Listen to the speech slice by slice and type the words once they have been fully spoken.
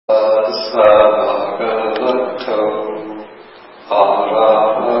tassa bhagavato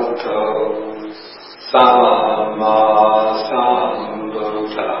arahato samma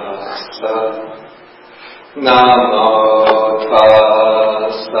sambuddhassa. Namo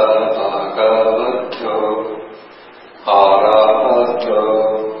tassa bhagavato arahato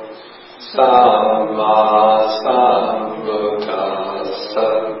samma sambuddhassa.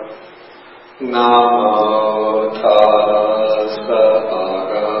 Namo tassa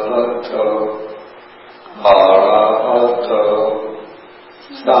bhagavato arahato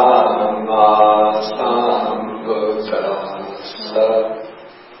samma sambuddhassa.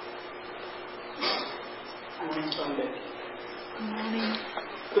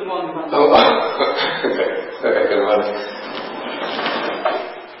 Good morning. Oh, okay, good morning.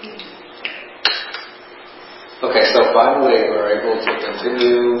 Okay, so finally we're able to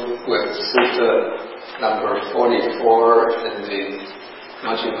continue with Sutta number 44 in the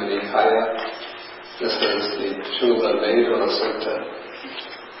Majjhima Nikaya. This is the Culavedalla Sutta.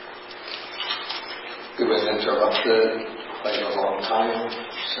 It was interrupted quite a long time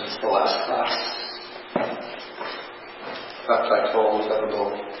since the last class. In fact, I told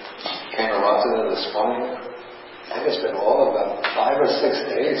Venerable Kangarata this morning, I think it's been all about 5 or 6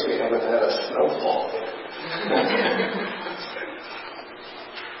 days we haven't had a snowfall.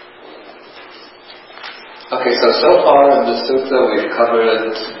 Okay, so far in the sutta we've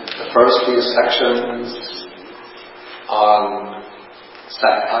covered the first few sections on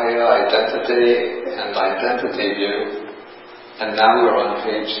Sakkaya identity and identity view, and now we're on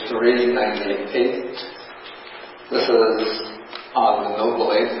page 398. This is on the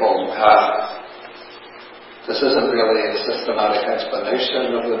Noble Eightfold Path. This isn't really a systematic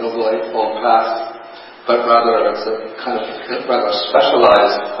explanation of the Noble Eightfold Path, but rather it's a kind of rather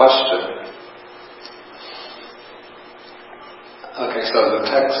specialized question. Okay, so the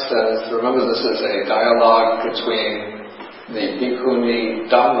text says, remember this is a dialogue between the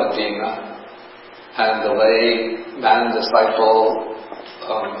bhikkhuni Dhammadinnā and the lay man-disciple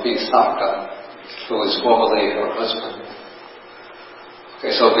Visākha, who was formerly her husband.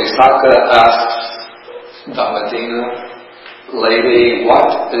 Okay, so Visākha asks Dhammadinnā, lady,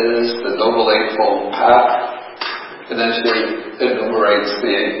 what is the Noble Eightfold Path? And then she enumerates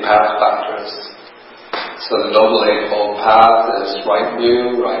the 8 path factors. So the Noble Eightfold Path is right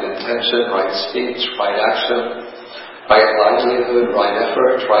view, right intention, right speech, right action, right livelihood, right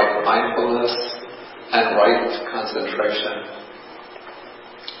effort, right mindfulness, and right concentration.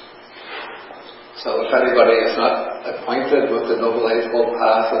 So if anybody is not acquainted with the Noble Eightfold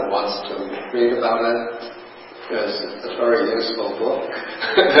Path and wants to read about it, there's a very useful book,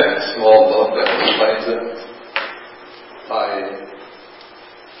 a small book that explains it by,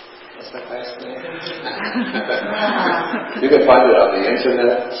 what's that guy's name? You can find it on the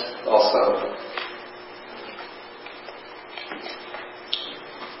internet also.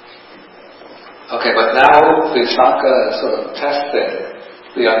 Okay, but now Visākha is sort of testing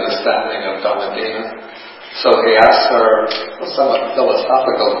the understanding of Dhammadinnā. So he asks her a somewhat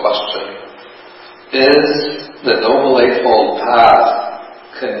philosophical question. Is the Noble Eightfold Path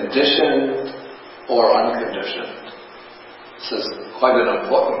conditioned or unconditioned? This is quite an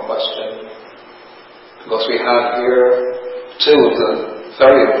important question, because we have here 2 of the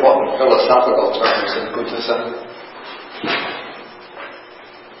very important philosophical terms in Buddhism.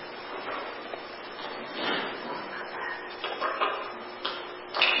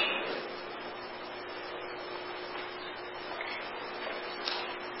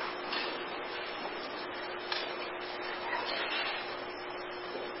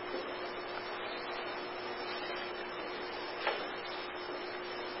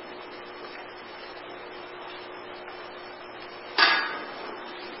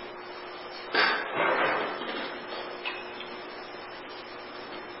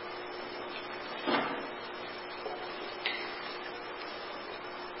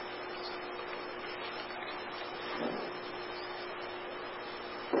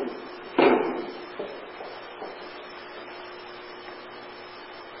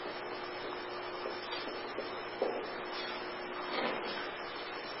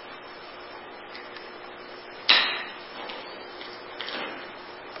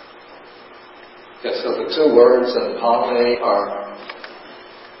 Yes, so the 2 words in Pali are,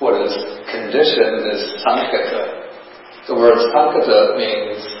 what is conditioned is sankata. The word sankata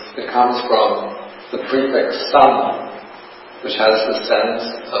means, it comes from the prefix sam, which has the sense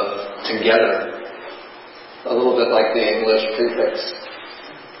of together. A little bit like the English prefix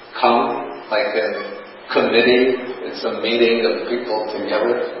come, like in committee, it's a meeting of people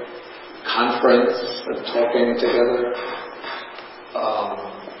together. Conference, of talking together.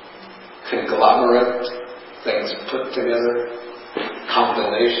 conglomerate, things put together,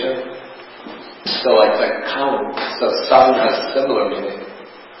 combination. So like the count, so sam has similar meaning.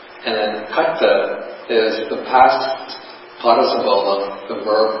 And then katta is the past participle of the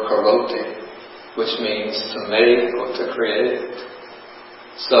verb karoti, which means to make or to create.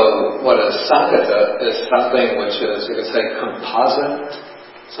 So what is sankata is something which is, you could say, composite,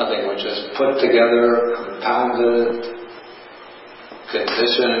 something which is put together, compounded,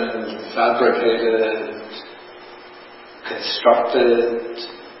 conditioned, fabricated, constructed.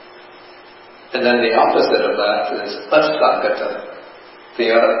 And then the opposite of that is asankata.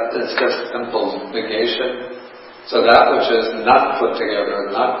 The other is just simple negation. So that which is not put together,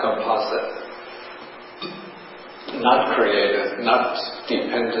 not composite, not created, not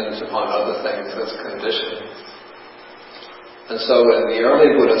dependent upon other things as conditioned. And so in the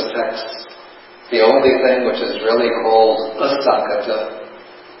early Buddhist texts, the only thing which is really called asankata,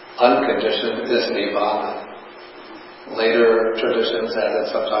 unconditioned, is nibbana. Later traditions added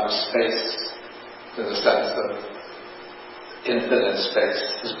sometimes space, in the sense of infinite space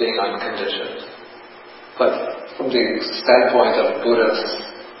as being unconditioned. But from the standpoint of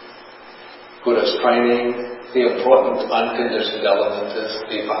Buddhist training, the important unconditioned element is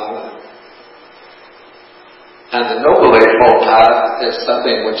nibbana. And the Noble Eightfold Path is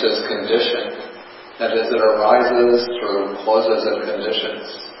something which is conditioned. That is, it arises through causes and conditions.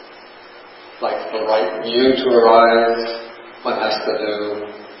 Like the right view to arise, one has to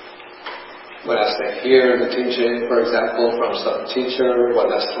hear the teaching, for example, from some teacher,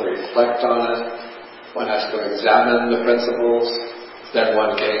 one has to reflect on it, one has to examine the principles, then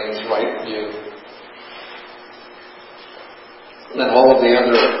one gains right view. And then all of the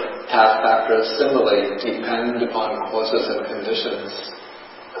other path factors similarly depend upon causes and conditions.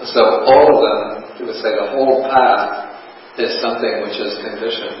 So all of them, you would say the whole path is something which is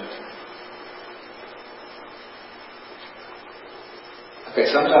conditioned. Okay,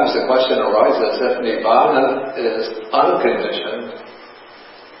 sometimes the question arises, if nibbana is unconditioned,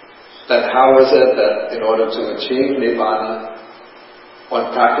 then how is it that in order to achieve nibbana,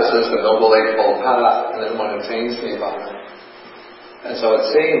 one practices the Noble Eightfold Path and then one attains nibbana? And so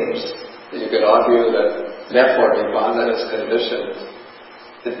it seems that you could argue that therefore nibbana is conditioned.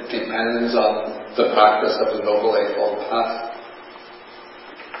 It depends on the practice of the Noble Eightfold Path.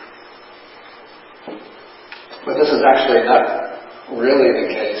 But this is actually not really the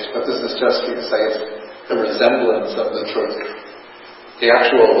case, but this is just, you could say, it's a resemblance of the truth. The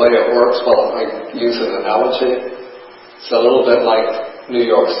actual way it works, well, if I use an analogy, it's a little bit like New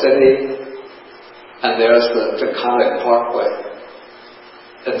York City, and there's the Taconic Parkway.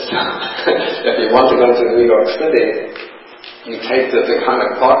 And so, if you want to go to New York City, you take the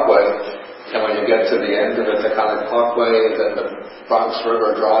Taconic Parkway, and when you get to the end of the Taconic Parkway, then the Bronx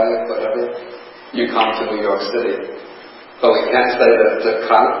River Drive, whatever, you come to New York City. But we can't say that the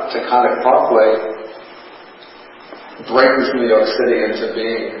Taconic Parkway brings New York City into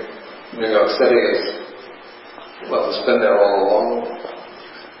being. New York City is, well, it's been there all along.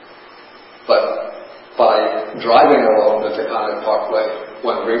 But by driving along the Taconic Parkway,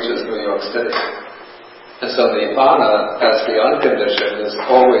 one reaches New York City. And so nibbana, as the unconditioned, is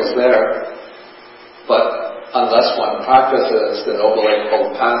always there, but unless one practices the Noble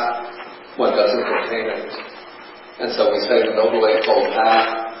Eightfold Path, one doesn't attain it. And so we say the Noble Eightfold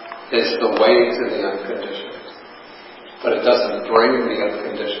Path is the way to the unconditioned, but it doesn't bring the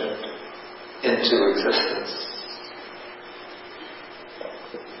unconditioned into existence.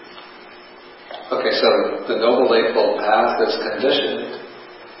 Okay, so the Noble Eightfold Path is conditioned.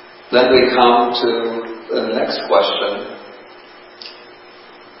 Then we come to the next question.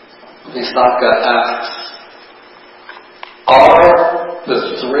 Visākha asks, are the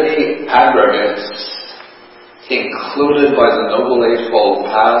three aggregates included by the Noble Eightfold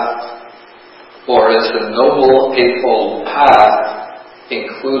Path, or is the Noble Eightfold Path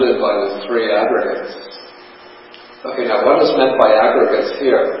included by the three aggregates? Okay, now what is meant by aggregates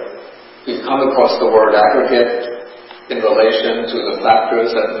here? We've come across the word aggregate in relation to the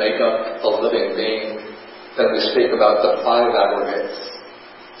factors that make up a living being. Then we speak about the five aggregates.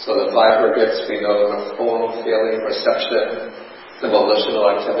 So the five aggregates we know are form, feeling, perception, the volitional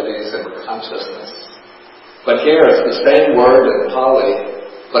activities, and consciousness. But here it's the same word in Pali,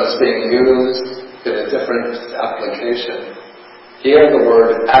 but it's being used in a different application. Here the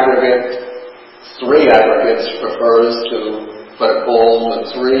word aggregate, three aggregates, refers to what are called the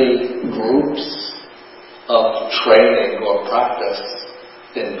three groups of training or practice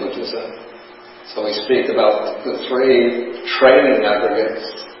in Buddhism. So we speak about the three training aggregates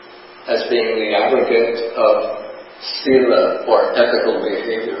as being the aggregate of sila or ethical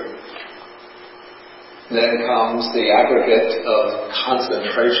behavior. Then comes the aggregate of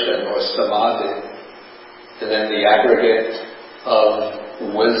concentration or samadhi, and then the aggregate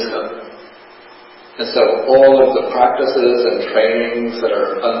of wisdom. And so all of the practices and trainings that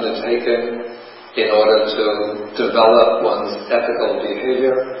are undertaken in order to develop one's ethical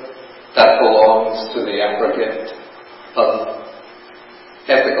behavior, that belongs to the aggregate of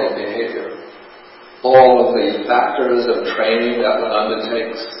ethical behavior. All of the factors of training that one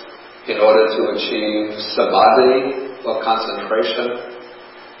undertakes in order to achieve samadhi or concentration,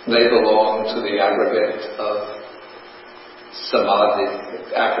 they belong to the aggregate of samadhi,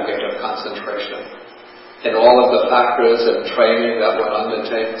 the aggregate of concentration. And all of the factors of training that one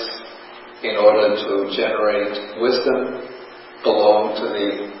undertakes in order to generate wisdom belong to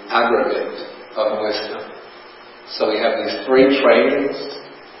the aggregate of wisdom. So we have these three trainings,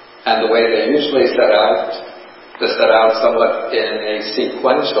 and the way they usually they're set out somewhat in a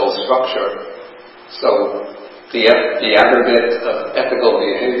sequential structure. So the aggregate of ethical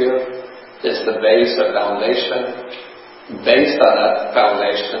behavior is the base or foundation. Based on that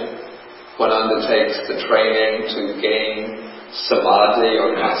foundation, one undertakes the training to gain samadhi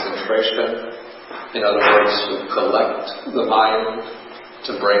or concentration. In other words, to collect the mind,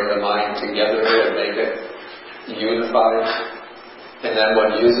 to bring the mind together and make it unified. And then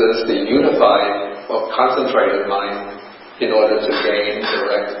one uses the unified or concentrated mind in order to gain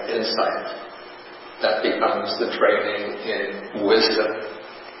direct insight. That becomes the training in wisdom.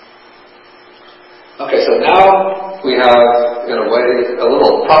 Okay, so now we have, in a way, a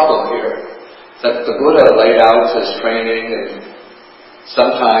little problem here. That the Buddha laid out his training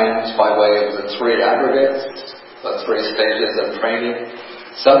sometimes by way of the three aggregates, the three stages of training,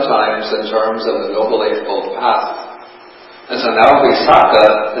 sometimes in terms of the Noble Eightfold Path. And so now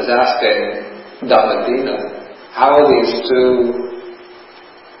Visākha is asking Dhammadinnā how these two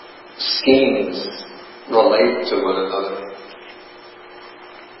schemes relate to one another.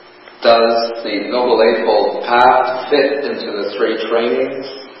 Does the Noble Eightfold Path fit into the three trainings?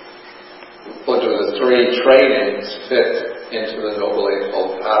 Or do the three trainings fit into the Noble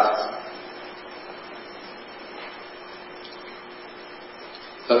Eightfold Path?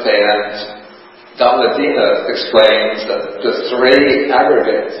 Okay, and Dhammadinnā explains that the three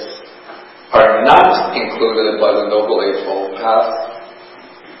aggregates are not included by the Noble Eightfold Path,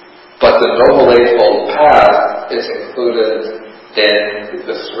 but the Noble Eightfold Path is included in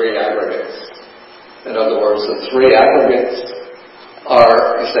the three aggregates. In other words, the three aggregates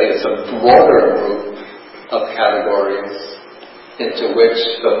are, you say, it's a broader group of categories into which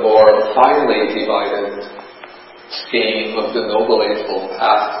the more finely divided scheme of the Noble Eightfold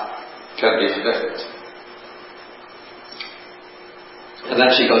Path can be fit. And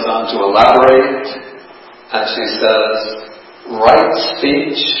then she goes on to elaborate, and she says, right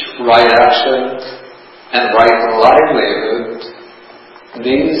speech, right action, and right livelihood,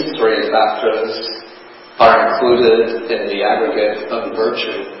 these three factors are included in the aggregate of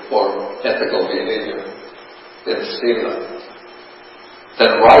virtue or ethical behavior, in sila.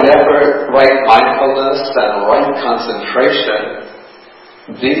 Then right effort, right mindfulness, and right concentration,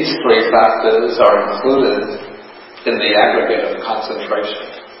 these three factors are included in the aggregate of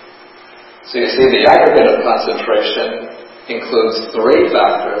concentration. So you see, the aggregate of concentration includes three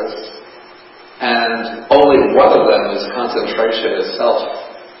factors, and only one of them is concentration itself.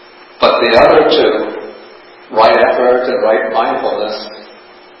 But the other two, right effort and right mindfulness,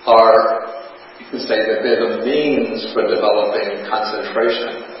 are, you can say that they're the means for developing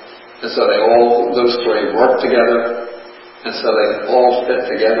concentration. And so those three work together, and so they all fit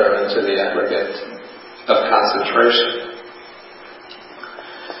together into the aggregate of concentration.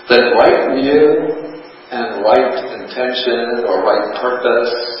 Then right view and right intention or right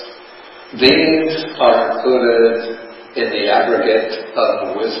purpose, these are included in the aggregate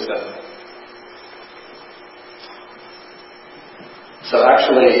of wisdom. So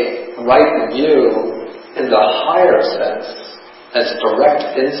actually, right view in the higher sense, as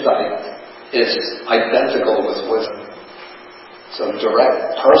direct insight, is identical with wisdom. So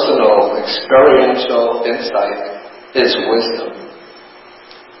direct, personal, experiential insight is wisdom.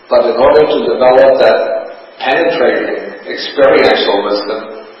 But in order to develop that penetrating, experiential wisdom,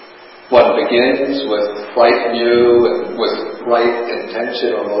 one begins with right view and with right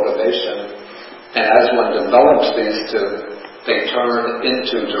intention or motivation. And as one develops these two, they turn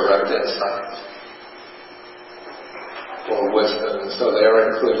into direct insight or wisdom. And so they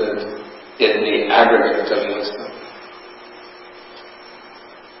are included in the aggregate of wisdom.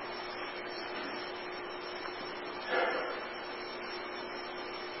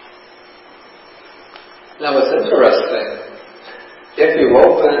 Now it's interesting, if you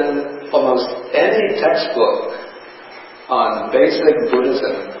open almost any any textbook on basic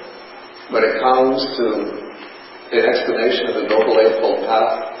Buddhism, when it comes to an explanation of the Noble Eightfold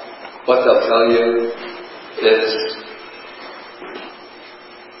Path, what they'll tell you is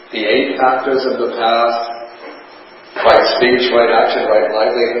the 8 factors of the path: right speech, right action, right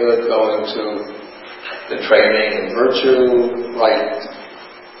livelihood, go into the training in virtue, right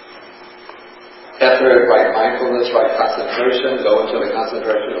effort, right mindfulness, right concentration, go into the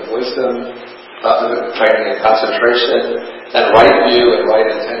concentration of wisdom, training in concentration, and right view and right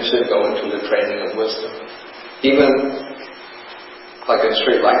intention, go into the training of wisdom. Even like in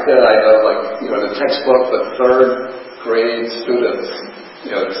Sri Lanka, I know the textbook, the 3rd grade students,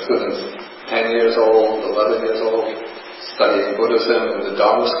 students 10 years old, 11 years old, studying Buddhism in the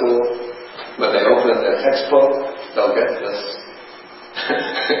Dharma school, when they open their textbook, they'll get this.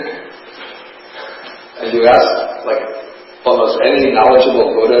 And you ask, almost any knowledgeable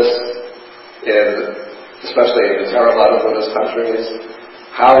Buddhist, especially in the Theravada Buddhist countries,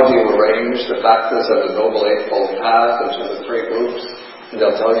 how do you arrange the factors of the Noble Eightfold Path into the 3 groups? And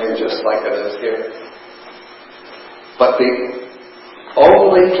they'll tell you just like it is here. But the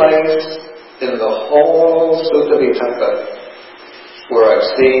only place in the whole Sutta Vitaka where I've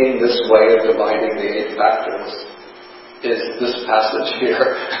seen this way of dividing the 8 factors is this passage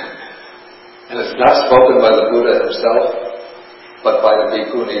here. And it's not spoken by the Buddha himself, but by the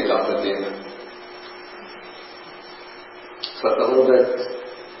Bhikkhuni Dhammadinnā. So it's a little bit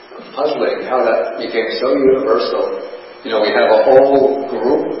puzzling how that became so universal. We have a whole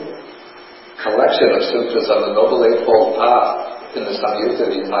group collection of sutras on the Noble Eightfold Path in the Samyutta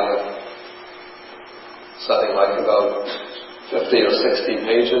Nikāya. Something like about 50 or 60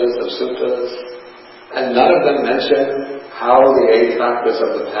 pages of suttas. And none of them mention how the 8 factors of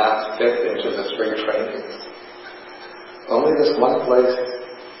the path fit into the 3 trainings. Only this one place.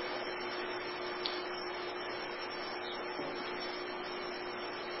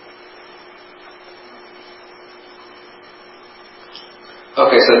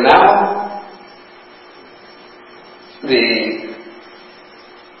 Okay, so now the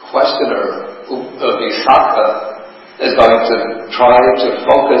questioner, Visākha, is going to try to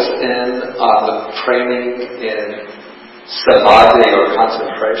focus in on the training in samadhi or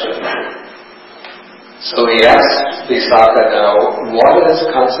concentration. So he asks Visākha now, what is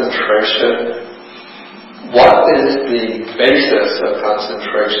concentration? What is the basis of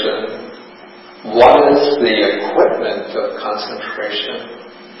concentration? What is the equipment of concentration?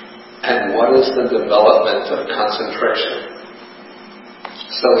 And what is the development of concentration?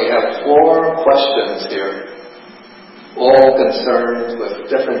 So we have 4 questions here, all concerned with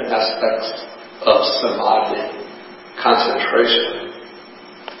different aspects of samadhi, concentration.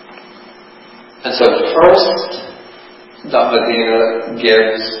 And so first, Dhammadinnā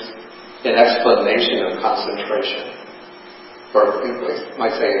gives an explanation of concentration, or we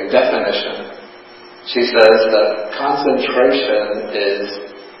might say a definition. She says that concentration is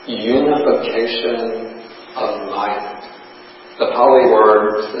unification of mind. The Pali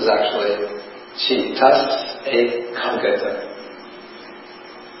word is actually Chittas Ekaggata.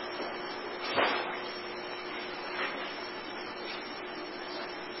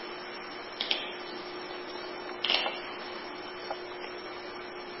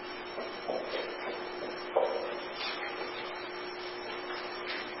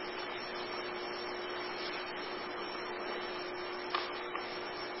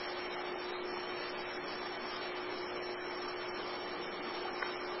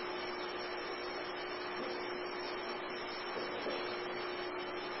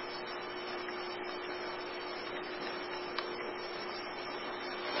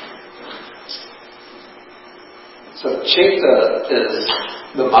 So chitta is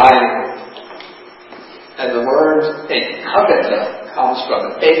the mind, and the word ekaggata comes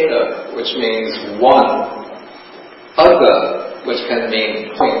from eka, which means one, agga, which can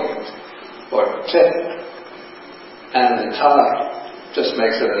mean point or tip, and the ta just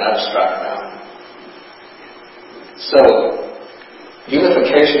makes it an abstract noun. So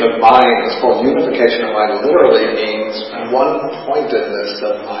unification of mind is called unification of mind. Literally means one-pointedness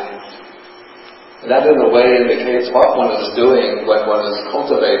of mind. That in a way indicates what one is doing when one is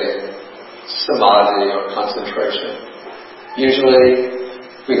cultivating samadhi or concentration. Usually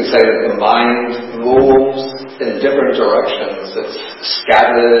we can say that the mind moves in different directions. It's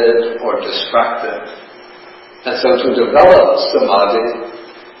scattered or distracted. And so to develop samadhi,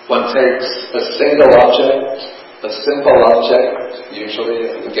 one takes a single object, a simple object, usually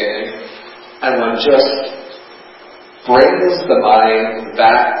at the beginning, and one just brings the mind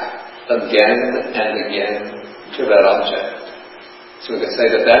back again and again to that object. So we can say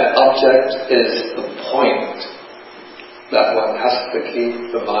that that object is the point that one has to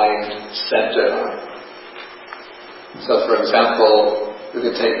keep the mind centered on. So for example, we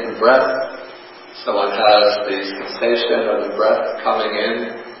could take the breath. Someone has the cessation of the breath coming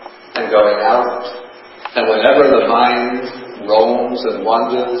in and going out. And whenever the mind roams and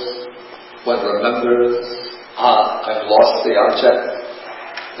wanders, one remembers, I've lost the object.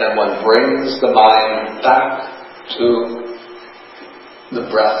 Then one brings the mind back to the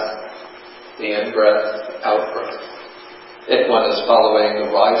breath, the in-breath, out-breath. If one is following the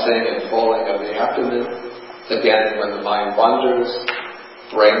rising and falling of the abdomen, again, when the mind wanders,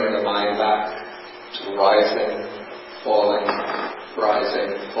 bring the mind back to rising, falling,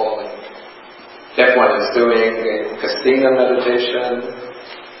 If one is doing the Dhammadinnā meditation,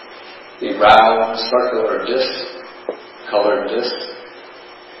 the round circular disc, colored disc,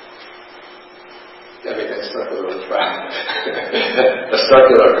 everything's circular is round.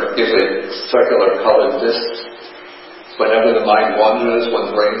 Usually circular colored disc. Whenever the mind wanders,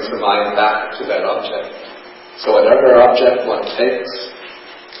 one brings the mind back to that object. So whatever object one takes,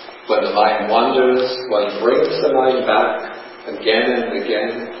 when the mind wanders, one brings the mind back again and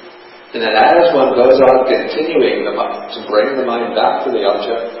again. And then as one goes on continuing to bring the mind back to the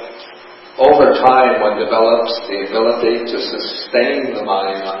object, over time one develops the ability to sustain the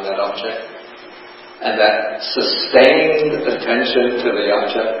mind on that object. And that sustained attention to the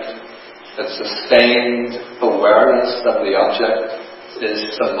object, that sustained awareness of the object is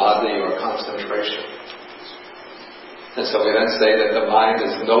samadhi or concentration. And so we then say that the mind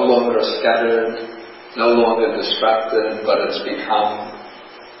is no longer scattered, no longer distracted, but it's become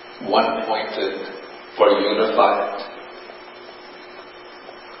one-pointed or unified.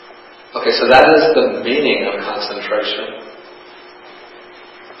 Okay, so that is the meaning of concentration.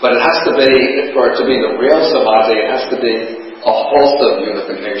 But it has to be, for it to be the real samadhi, it has to be a wholesome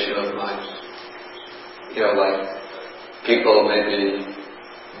unification of mind. You know, like people maybe,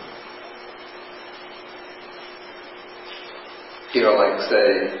 like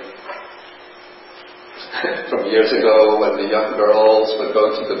say, from years ago when the young girls would go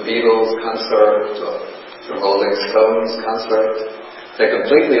to the Beatles concert or the Rolling Stones concert, they're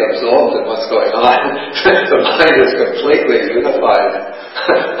completely absorbed in what's going on. The mind is completely unified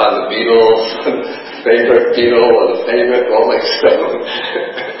on the Beatles, favorite Beatle or the favorite Rolling Stone.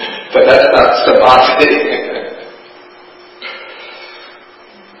 But that's not samadhi.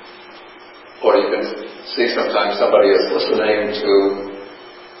 Or you can see sometimes somebody is listening to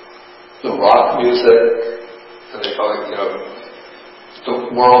the rock music, and they thought, the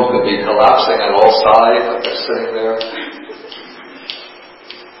world could be collapsing on all sides, but they're sitting there.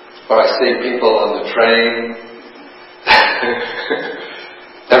 Or I see people on the train.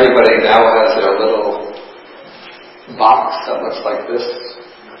 Everybody now has their little box that looks like this.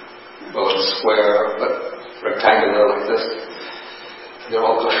 Well, it's square, but rectangular like this. And they're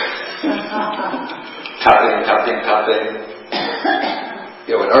all tapping.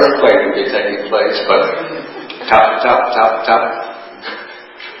 An earthquake would be taking place, but tap.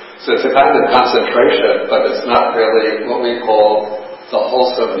 So it's a kind of concentration, but it's not really what we call the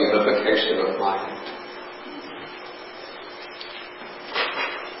wholesome unification of mind.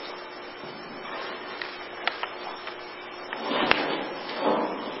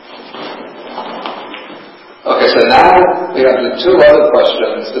 Okay, so now we have the two other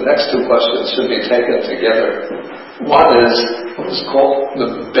questions. The next two questions should be taken together. One is what is called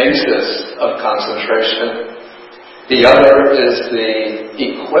the basis of concentration. The other is the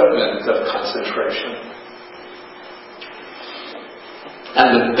equipment of concentration.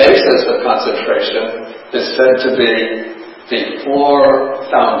 And the basis of concentration is said to be the four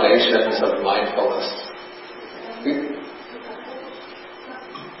foundations of mindfulness.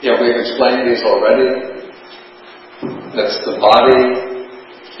 We've explained these already. That's the body,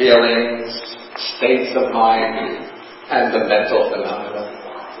 feelings, states of mind, and the mental phenomena.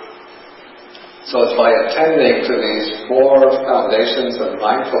 So it's by attending to these four foundations of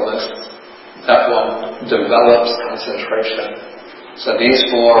mindfulness that one develops concentration. So these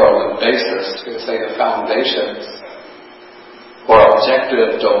four are the basis, you can say the foundations, or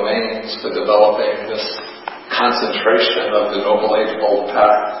objective domains for developing this concentration of the Noble Eightfold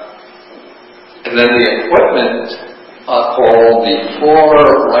Path. And then the equipment are called the four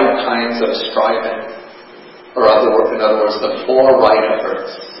right kinds of striving, or in other words, the four right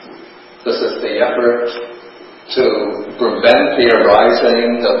efforts. This is the effort to prevent the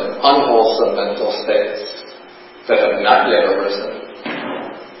arising of unwholesome mental states that have not yet arisen.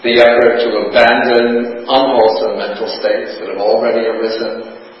 The effort to abandon unwholesome mental states that have already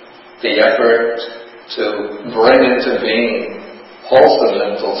arisen. The effort to bring into being wholesome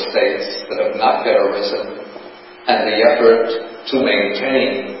mental states that have not yet arisen, and the effort to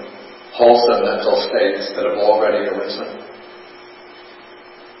maintain wholesome mental states that have already arisen.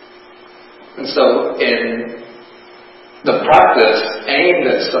 And so in the practice aimed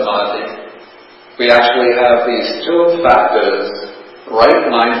at samadhi, we actually have these two factors, right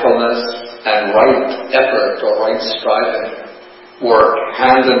mindfulness and right effort or right striving, work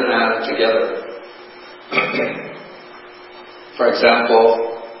hand in hand together. For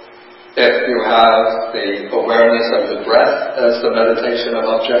example, if you have the awareness of the breath as the meditation of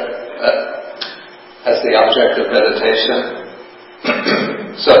as the object of meditation,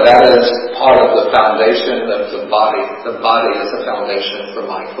 so that is part of the foundation of the body. The body is the foundation for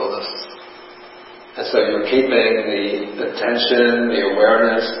mindfulness. And so you're keeping the attention, the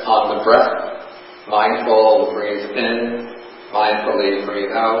awareness on the breath. Mindful, breathe in. Mindfully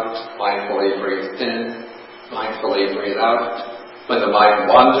breathe out. Mindfully breathe in. Mindfully breathe out. When the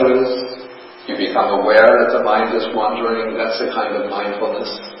mind wanders, you become aware that the mind is wandering. That's a kind of mindfulness.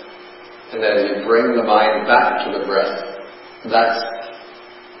 And then you bring the mind back to the breath. That's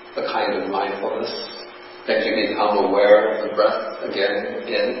the kind of mindfulness. Then you become aware of the breath again,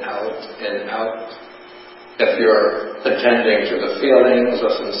 in, out. If you're attending to the feelings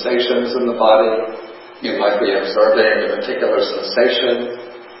or sensations in the body, you might be observing a particular sensation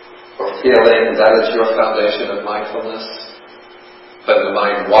or feeling. That is your foundation of mindfulness. When the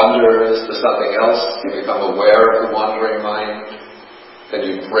mind wanders to something else, you become aware of the wandering mind. Then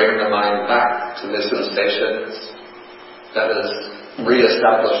you bring the mind back to the sensations. That is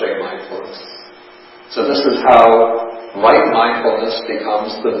re-establishing mindfulness. So this is how right mindfulness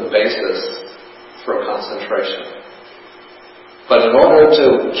becomes the basis for concentration. But in order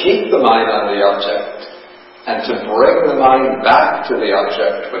to keep the mind on the object and to bring the mind back to the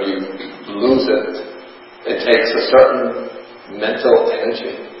object when you lose it, it takes a certain mental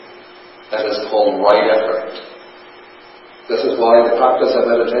energy that is called right effort. This is why the practice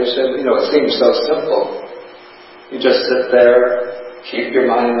of meditation, it seems so simple. You just sit there, keep your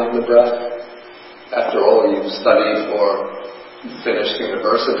mind on the breath. After all, you've studied for finished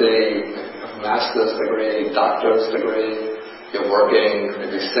university, master's degree, doctor's degree. You're working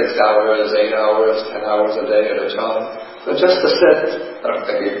maybe 6 hours, 8 hours, 10 hours a day at a job. So just to sit,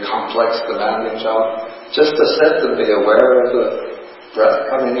 maybe a complex, demanding job, just to sit and be aware of the breath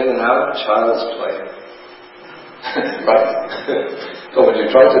coming in and out, child's play. Right? But when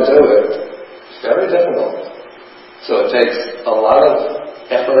you try to do it, it's very difficult. So it takes a lot of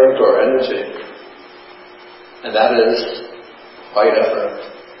effort or energy. And that is right effort.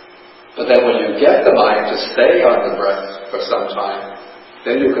 But then when you get the mind to stay on the breath for some time,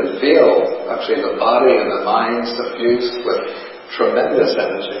 then you can feel actually the body and the mind suffused with tremendous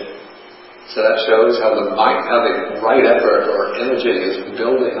energy. So that shows how the mind having right effort or energy is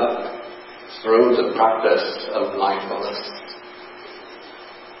building up through the practice of mindfulness.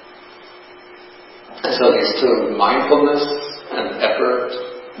 And so these two, mindfulness and effort,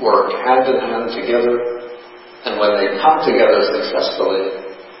 work hand in hand together. And when they come together successfully,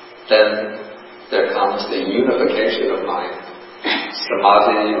 then there comes the unification of mind,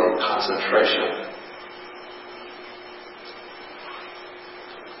 samadhi or concentration.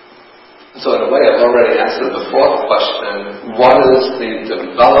 So in a way I've already answered the fourth question, what is the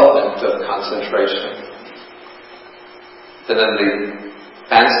development of concentration? And then the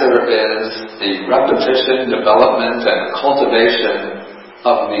answer is the repetition, development, and cultivation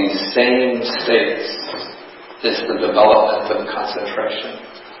of these same states is the development of concentration.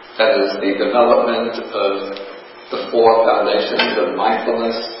 That is the development of the four foundations of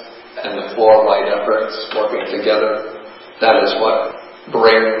mindfulness and the four right efforts working together. That is what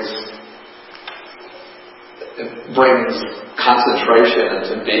brings concentration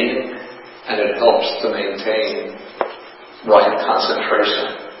into being, and it helps to maintain right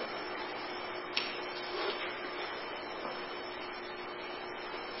concentration.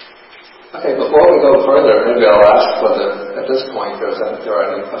 Okay, before we go further, maybe I'll ask whether at this point there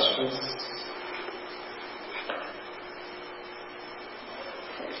are any questions.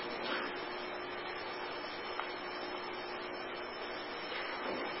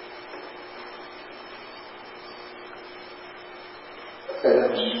 Okay,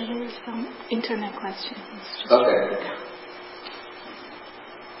 there is some internet questions. Okay.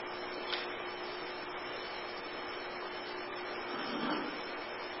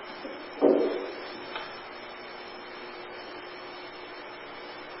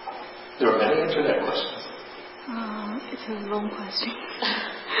 There are many internet questions. It's a long question.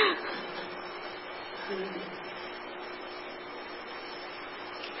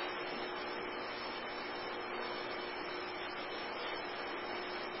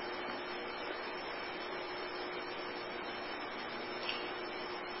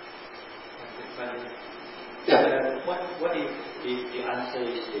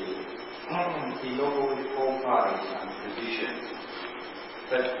 says the noble profile is unconditioned.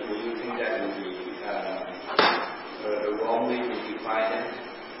 But do you think that would be a wrong way to define it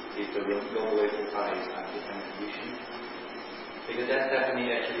if the noble profile is unconditioned? Because that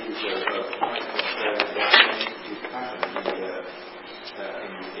definitely actually is a point of discussion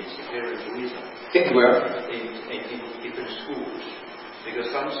in superior Buddhism. In where? In different schools.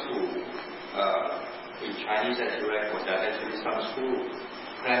 Because some schools, in Chinese as a record, that actually some schools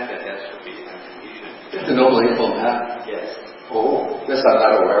claim that should be unconditioned. The Noble Eightfold Path? Yes. Oh, this I'm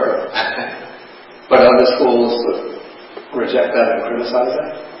not aware of. But other schools reject that and criticize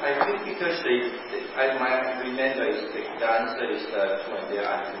that? I think because I might remember the answer is that when they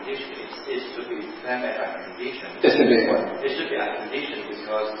are unconditioned, it should be claimed as unconditioned. It should be what? It should be unconditioned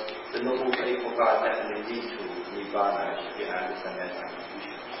because the Noble Eightfold Path definitely leads to Nibbana. It should be understood as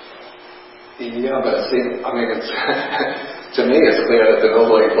unconditioned. Yeah, but it's to me it's clear that the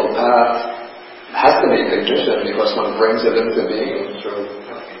Noble Eightfold Path has to be conditioned because one brings it into being through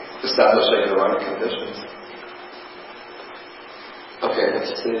establishing the right conditions. Okay, let's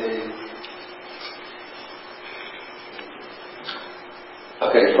see.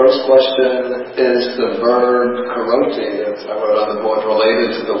 Okay, first question, is the verb karoti, as I wrote on the board,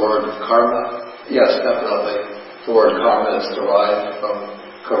 related to the word karma? Yes, definitely. The word karma is derived from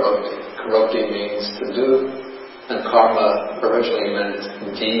karoti. Karoti means to do, and karma originally meant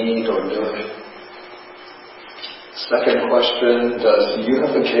deed or doing. Second question, does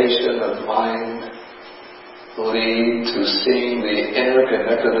unification of mind lead to seeing the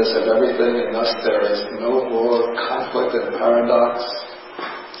interconnectedness of everything, and thus there is no more conflict and paradox?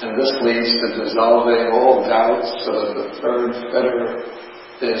 And this leads to dissolving all doubts so that the third fetter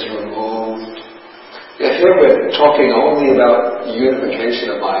is removed. Here we're talking only about unification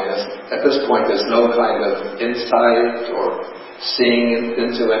of mind. At this point there's no kind of insight or seeing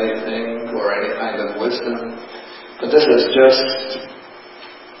into anything or any kind of wisdom. But this is just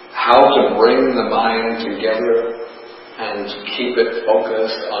how to bring the mind together and keep it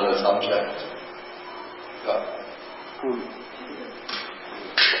focused on its object.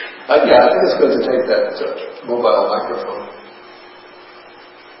 Yeah, I think it's good to take that mobile microphone.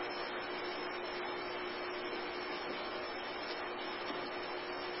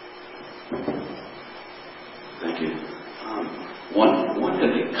 Thank you. One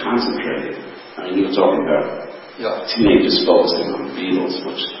can be concentrated. I mean, you were talking about teenagers focusing on Beatles,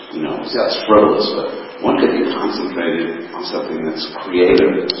 which, is frivolous, but one could be concentrated on something that's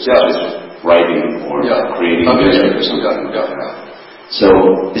creative, such as writing or creating music or something like that. So,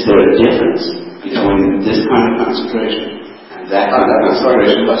 is there a difference between this kind of concentration and that kind of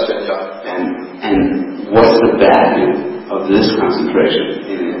concentration? And what's the value of this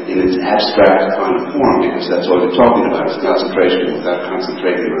concentration in its abstract kind of form? Because that's what we're talking about, is concentration without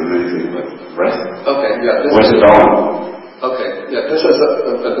concentrating on anything but breath. Okay, yeah. Where's it going? Okay, yeah, this is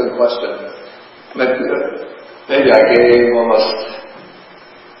a good question. Maybe I gave almost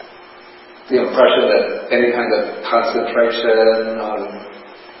the impression that any kind of concentration on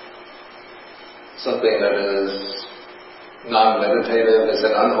something that is non-meditative is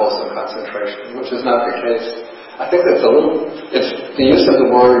an unwholesome concentration, which is not the case. I think it's the use of the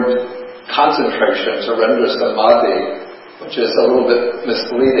word concentration to render samadhi, which is a little bit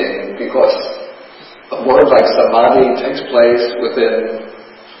misleading, because a word like samadhi takes place within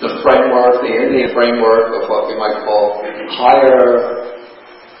the framework, the Indian framework of what we might call higher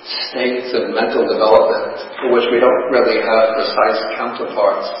states of mental development, for which we don't really have precise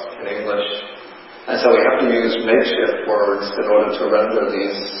counterparts in English. And so we have to use makeshift words in order to render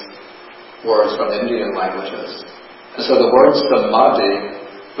these words from Indian languages. And so the word samadhi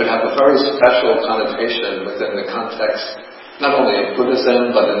would have a very special connotation within the context, not only of Buddhism,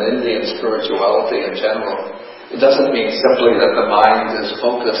 but in Indian spirituality in general. It doesn't mean simply that the mind is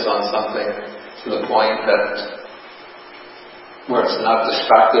focused on something to the point that where it's not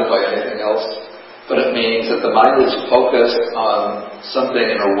distracted by anything else, but it means that the mind is focused on something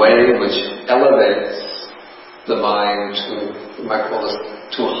in a way which elevates the mind to, we might call this,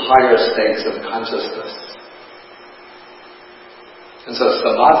 to higher states of consciousness. And so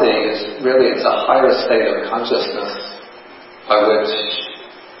samadhi is really, it's a higher state of consciousness by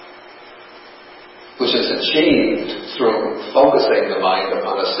which is achieved through focusing the mind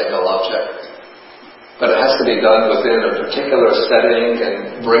upon a single object. But it has to be done within a particular setting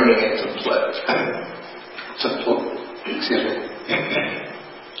and bringing it to play.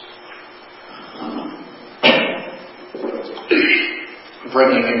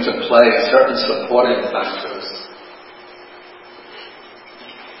 Bringing into play certain supporting factors.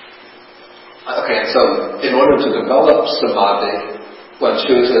 Okay, so in order to develop samadhi, one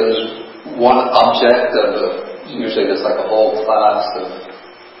chooses one object usually there's like a whole class of,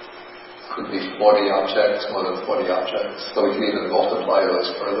 could be 40 objects, more than 40 objects, so we can even multiply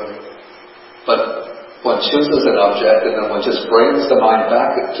those further. But one chooses an object and then one just brings the mind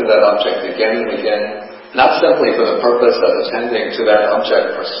back to that object again and again, not simply for the purpose of attending to that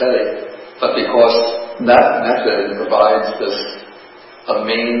object per se, but because that method provides a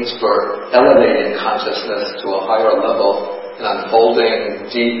means for elevating consciousness to a higher level and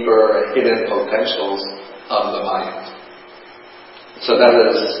unfolding deeper hidden potentials of the mind. So that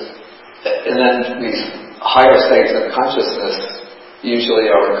is, and then these higher states of consciousness usually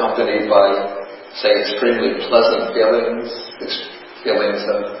are accompanied by, say, extremely pleasant feelings, feelings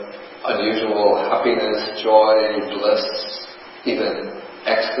of unusual happiness, joy, bliss, even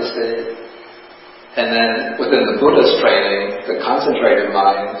ecstasy. And then within the Buddha's training, the concentrated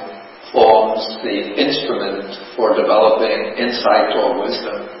mind forms the instrument for developing insight or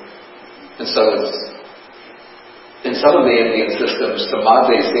wisdom. And so in some of the Indian systems,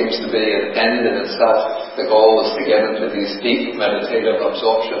 samadhi seems to be an end in itself. The goal is to get into these deep meditative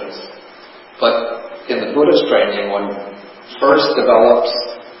absorptions. But in the Buddhist training, one first develops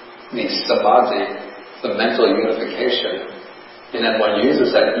the samadhi, the mental unification, and then one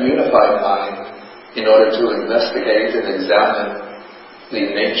uses that unified mind in order to investigate and examine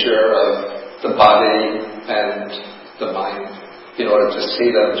the nature of the body and the mind, in order to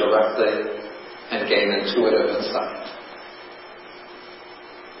see them directly and gain intuitive insight.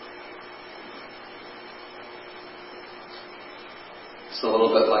 It's a little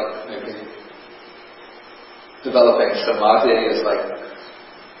bit like maybe developing samadhi is like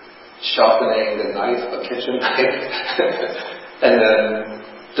sharpening the knife, a kitchen knife, and then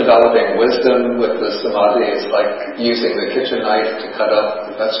developing wisdom with the samadhi is like using the kitchen knife to cut up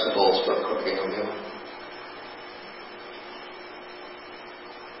the vegetables for cooking a meal.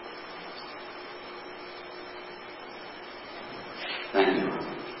 Thank you.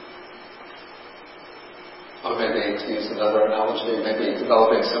 Or maybe to use another analogy, maybe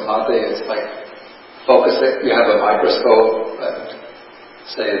developing samadhi is like focusing, you have a microscope and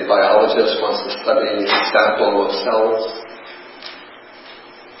say a biologist wants to study a sample of cells.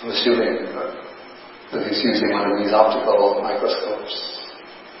 I'm assuming that he's using one of these optical microscopes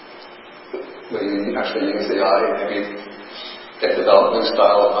where you actually use the eye. Maybe they developed new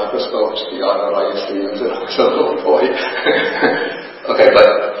style of microscopes beyond what I used to use when I was a little boy. Okay, but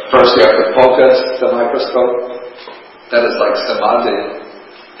first you have to focus the microscope. That is like samadhi.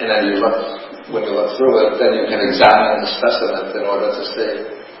 And then when you look through it, then you can examine the specimen in order to see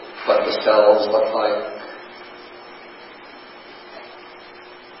what the cells look like.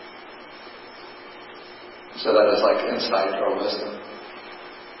 So that is like insight or wisdom.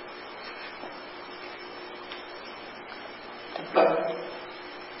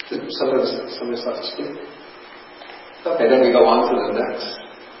 Did somebody start to speak? Okay, then we go on to the next.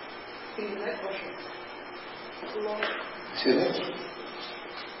 Excuse me?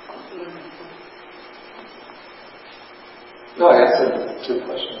 No, I answered 2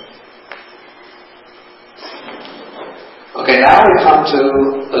 questions. Okay, now we come to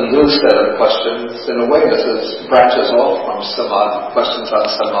a new set of questions. In a way, this branches off from samadhi, questions on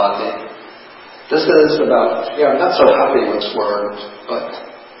samadhi. This is about, I'm not so happy with this word, but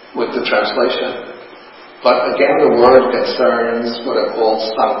with the translation. But again, the word concerns what are called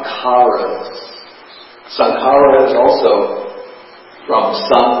sankharas. Sankhara is also from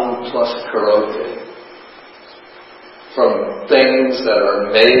sam plus karoti. From things that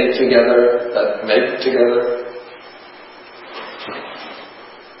are made together, that make together.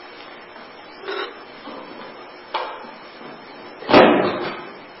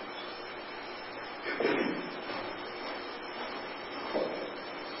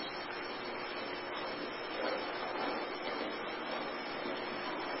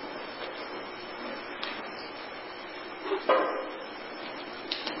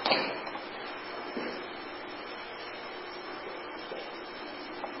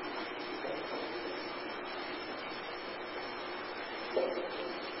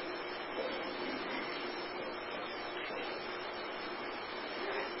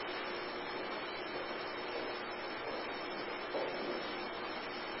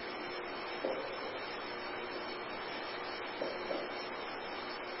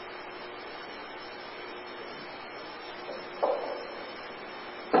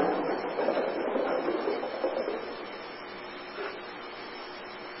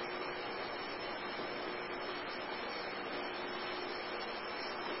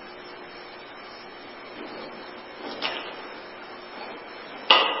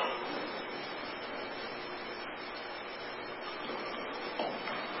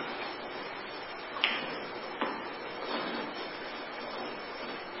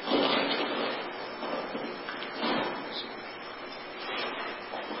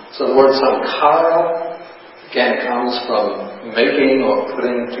 So the word sankhara, again, comes from making or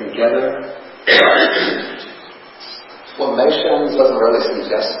putting together. Formations doesn't really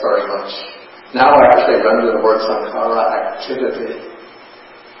suggest very much. Now I actually render the word sankhara activity.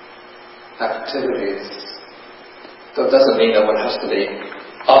 Activities. So it doesn't mean that one has to be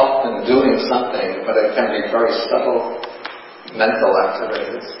up and doing something, but it can be very subtle mental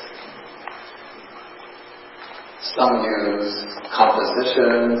activities. Some use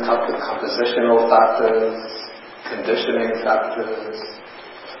composition, compositional factors, conditioning factors,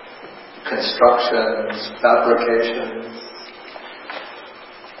 constructions, fabrications.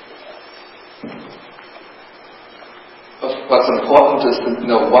 What's important is to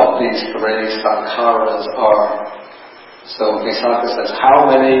know what these three sankharas are. So Visākha says, how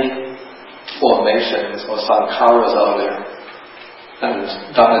many formations or sankharas are there? And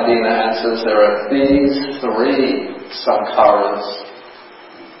Dhammadinnā answers, there are these three sankharas.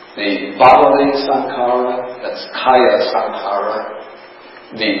 The bodily sankhara, that's kaya sankhara.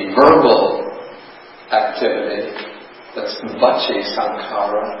 The verbal activity, that's vaci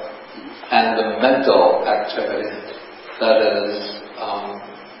sankhara. And the mental activity, that is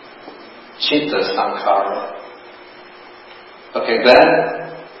citta sankhara. Okay, then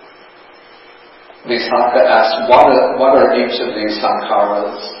Visākha asks, what are each of these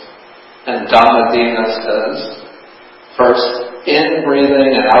sankharas? And Dhammadinnā says, first,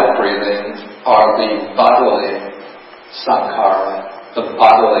 in-breathing and out-breathing are the bodily sankhara, the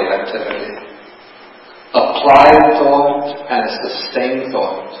bodily activity. Applied thought and sustained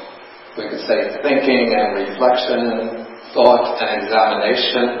thought, we could say thinking and reflection, thought and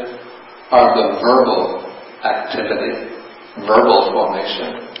examination, are the verbal activity, verbal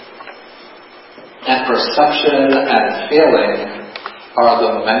formation. And perception and feeling are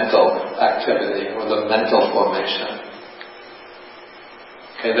the mental activity or the mental formation.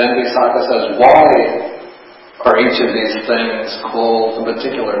 Okay, then Visākha says, why are each of these things called a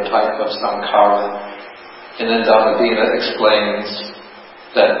particular type of sankhara? And then Dhammadinnā explains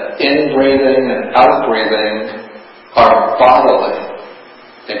that in-breathing and out-breathing are bodily.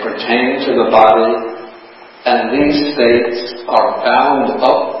 They pertain to the body, and these states are bound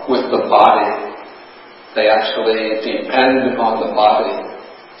up with the body. They actually depend upon the body.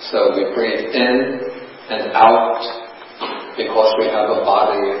 So we breathe in and out because we have a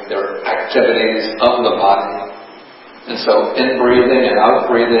body. There are activities of the body. And so in-breathing and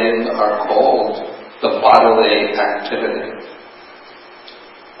out-breathing are called the bodily activity.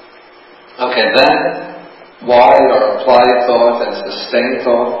 Okay, then, why are applied thought and sustained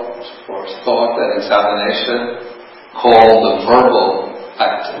thought, or thought and examination, called the verbal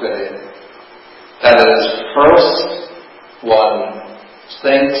activity? That is, first one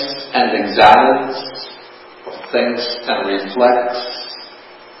thinks and examines, or thinks and reflects,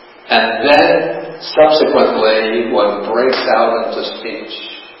 and then subsequently one breaks out into speech.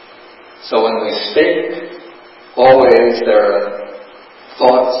 So when we speak, always there are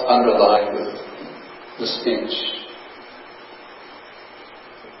thoughts underlying the speech.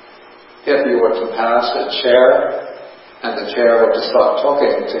 If you were to pass a chair and the chair were to start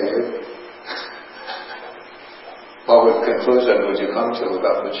talking to you, what conclusion would you come to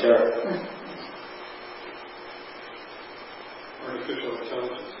about the chair? Artificial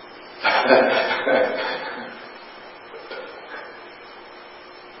intelligence.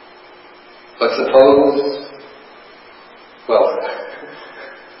 But suppose, well,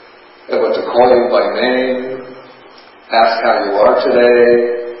 it were to call you by name, ask how you are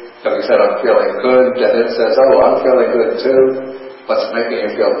today, and we said, I'm feeling good, and it says, oh, I'm feeling good too. What's making you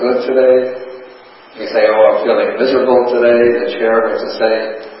feel good today? You say, oh, I'm feeling miserable today. The chair was to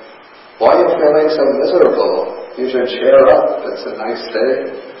say, why are you feeling so miserable? You should cheer up. It's a nice day.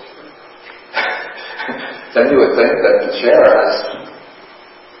 Then you would think that the chair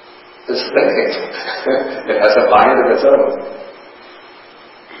is thinking. It has a mind of its own.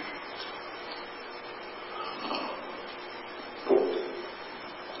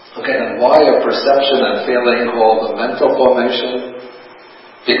 Okay, then why are perception and feeling called the mental formation?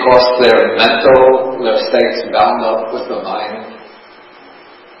 Because they're mental, their states bound up with the mind.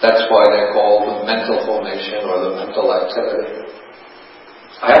 That's why they're called the mental formation or the mental activity.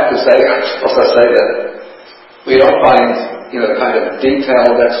 I have to say, that we don't find, kind of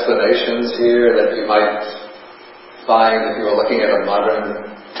detailed explanations here that you might find if you were looking at a modern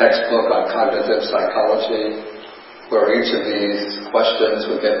textbook on cognitive psychology, where each of these questions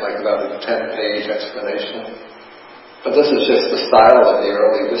would get like about a 10-page explanation. But this is just the style of the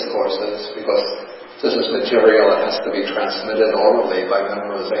early discourses, because this is material that has to be transmitted orally by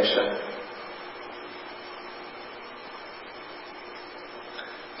memorization.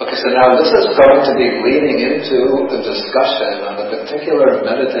 Okay, so now this is going to be leading into a discussion on a particular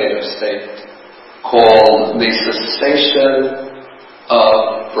meditative state called the cessation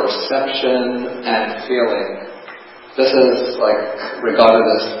of perception and feeling. This is regarded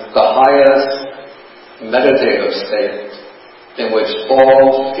as the highest meditative state in which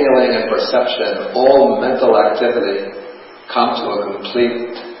all feeling and perception, all mental activity come to a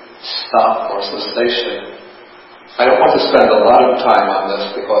complete stop or cessation. I don't want to spend a lot of time on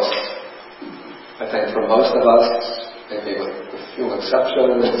this because I think for most of us, maybe with a few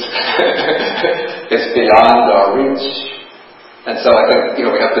exceptions, it's beyond our reach. And so I think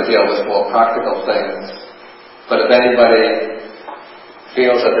we have to deal with more practical things. But if anybody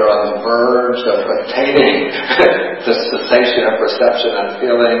feels that they're on the verge of attaining the cessation of perception and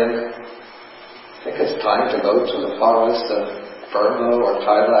feeling, I think it's time to go to the forest of Burma or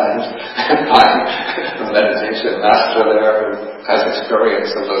Thailand and find a meditation master there who has experience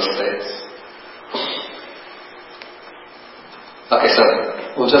of those states. Okay, so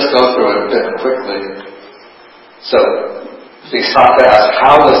we'll just go through it a bit quickly. So Visākha asks,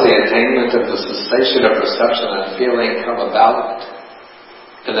 how does the attainment of the cessation of perception and feeling come about?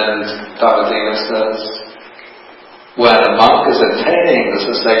 And then Dhammadinnā says, when a monk is attaining the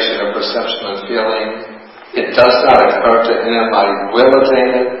cessation of perception and feeling, it does not occur to him, I will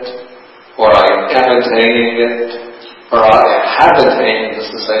attain it, or I am attaining it, or I have attained the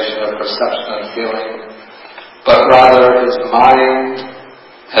cessation of perception and feeling, but rather his mind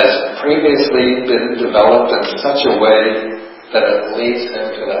has previously been developed in such a way that it leads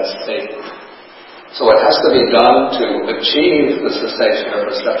him to that state. So what has to be done to achieve the cessation of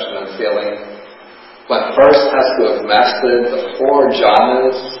perception and feeling? One first has to have mastered the 4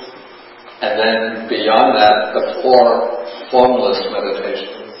 jhanas, and then beyond that, the 4 formless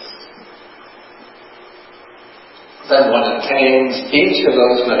meditations. Then one attains each of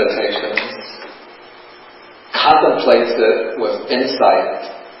those meditations, contemplates it with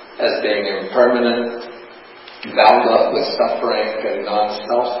insight as being impermanent, bound up with suffering and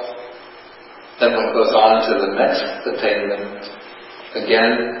non-self. Then one goes on to the next attainment,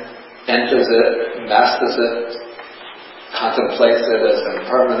 again, enters it, masters it, contemplates it as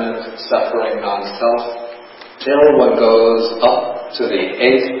impermanent, suffering, non-self, till one goes up to the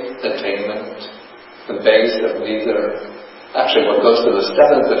 8th attainment, the base of neither. Actually, one goes to the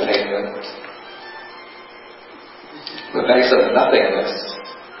 7th attainment, the base of nothingness.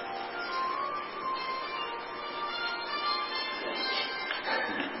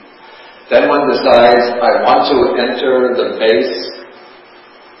 Then one decides, I want to enter the base.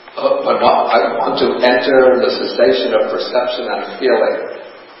 I want to enter the cessation of perception and feeling.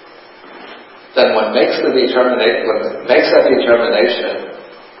 Then one makes that determination.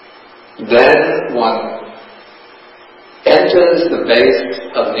 Then one enters the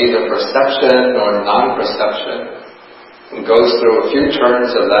base of neither perception nor non-perception and goes through a few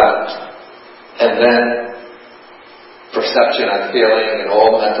turns of that, and then perception and feeling and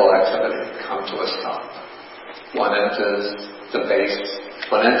all mental activity come to a stop. One enters the base.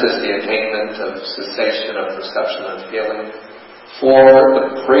 One enters the attainment of cessation of perception and feeling for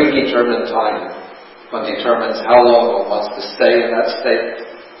the predetermined time. One determines how long one wants to stay in that state,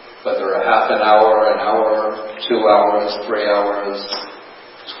 whether a half an hour, 2 hours, 3 hours,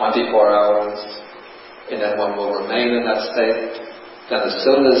 24 hours, and then one will remain in that state. Then as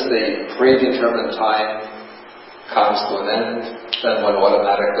soon as the predetermined time comes to an end, then one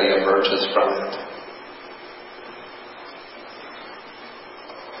automatically emerges from it.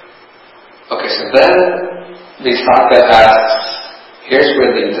 Okay, so then Visākha asks, here's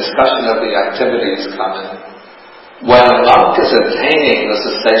where the discussion of the activities come in. When a monk is attaining the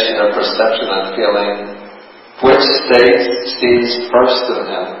cessation of perception and feeling, which state sees first in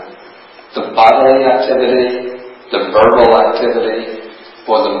him? The bodily activity, the verbal activity,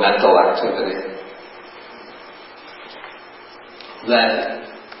 or the mental activity? Then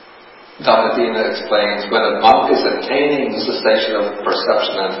Dhammadinnā explains, when a monk is attaining the cessation of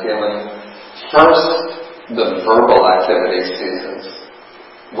perception and feeling, first, the verbal activity ceases.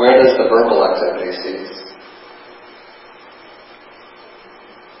 Where does the verbal activity cease?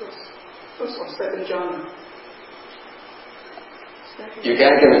 First or second jhana. You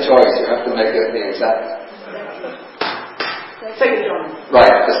can't give a choice. You have to make it the exact. Second jhana.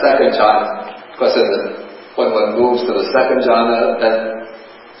 Right, the second jhana. Because when one moves to the second jhana, then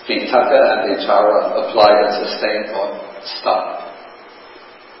Visākha and vichara applied and sustained or stop.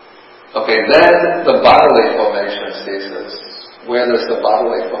 Okay, then the bodily formation ceases. Where does the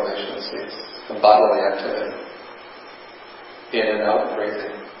bodily formation cease? The bodily activity. In and out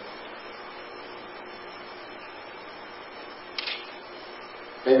breathing.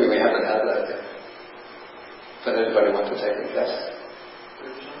 Maybe we haven't had that yet. But anybody want to take a guess?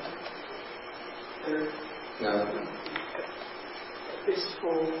 No.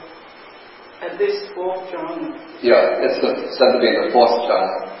 At this fourth jhana. Yeah, it's said to be the fourth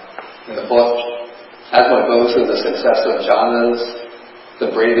jhana. In the fourth, as one goes through the successive jhanas, the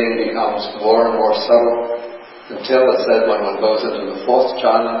breathing becomes more and more subtle, until it said when one goes into the fourth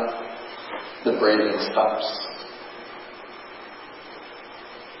jhana, the breathing stops.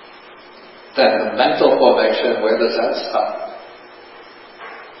 Then the mental formation, where does that stop?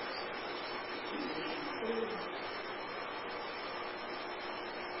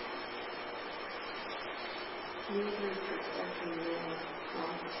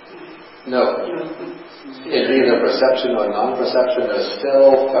 No. In either perception or non-perception, there's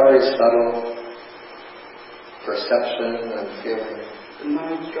still very subtle perception and feeling. The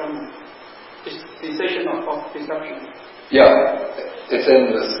ninth jhana. It's cessation of perception. Yeah. It's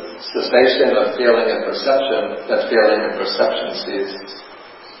in the cessation of feeling and perception that feeling and perception ceases.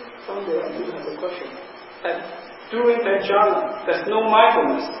 Someday I do have a question. And during that jhana, there's no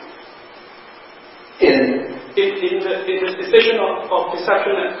mindfulness. In the cessation of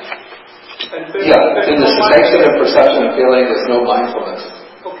perception and feeling. Yeah, in the cessation of perception and feeling, there's no mindfulness.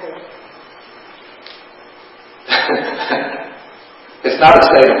 Okay. It's not a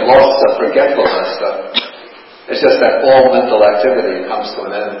state of loss of forgetfulness, though. It's just that all mental activity comes to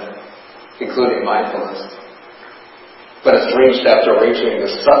an end, including mindfulness. But it's reached after reaching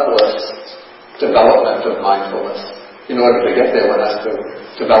the subtlest development of mindfulness. In order to get there, one has to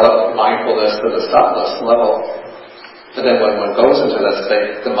develop mindfulness to the subtlest level. But then when one goes into that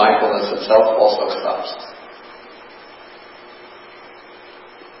state, the mindfulness itself also stops.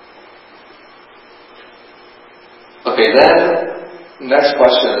 Okay, then, next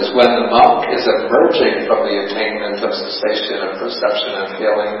question is, when the monk is emerging from the attainment of cessation of perception and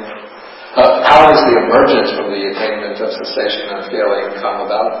feeling, how does the emergence from the attainment of cessation and feeling come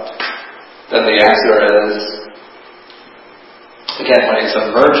about? Then the answer is, again, when he's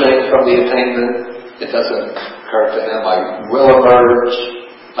emerging from the attainment, it doesn't occur to him, I will emerge,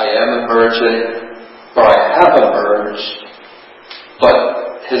 I am emerging, or I have emerged, but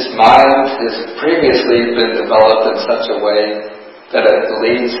his mind has previously been developed in such a way that it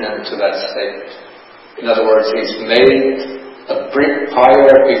leads him to that state. In other words, he's made a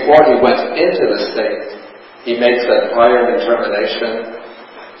prior, before he went into the state, he makes that prior determination,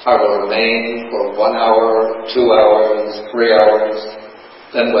 I will remain for 1 hour, 2 hours, 3 hours.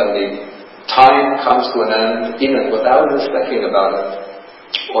 Then when the time comes to an end, even without his thinking about it,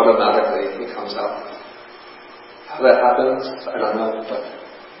 automatically he comes out. How that happens, I don't know, but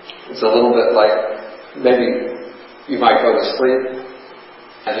it's a little bit like maybe you might go to sleep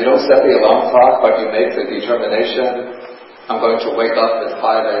and you don't set the alarm clock, but you make the determination, I'm going to wake up at 5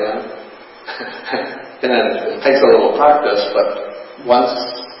 a.m. And then it takes a little practice, but once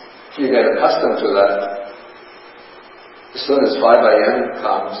you get accustomed to that, as soon as 5 a.m.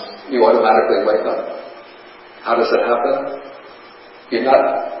 comes, you automatically wake up. How does it happen? You're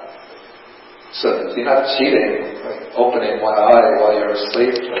not cheating, like opening one eye while you're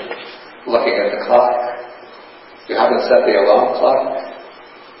asleep and looking at the clock. You haven't set the alarm clock.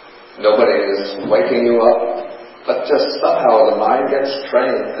 Nobody is waking you up. But just somehow the mind gets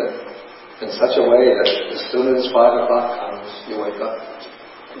trained in such a way that as soon as 5 o'clock comes, you wake up.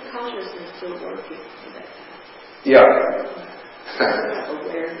 The consciousness is still working. Yeah.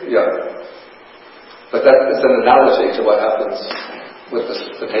 Aware. Yeah. But that is an analogy to what happens with the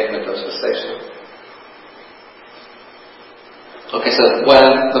attainment of cessation. Okay, so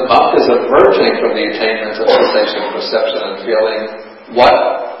when the monk is emerging from the attainment of cessation, perception, and feeling, what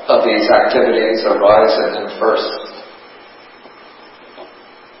of these activities arise in him first?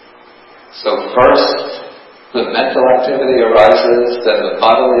 So first, the mental activity arises, then the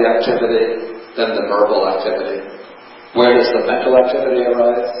bodily activity, then the verbal activity. Where does the mental activity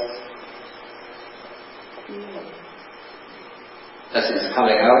arise? As he's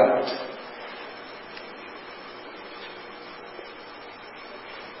coming out.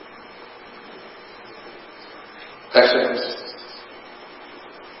 Questions?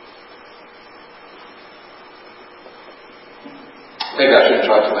 Maybe I should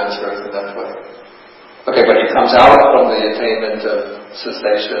try to answer it in that way. Okay, when he comes out from the attainment of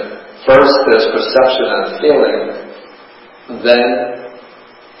cessation, first there's perception and feeling, then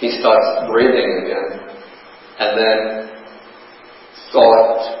he starts breathing again, and then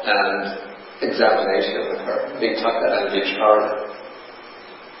thought and examination occur, vitakka and vichara.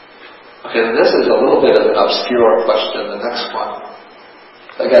 Okay, this is a little bit of an obscure question, the next one.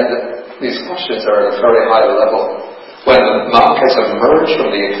 Again, these questions are at a very high level. when the monk has emerged from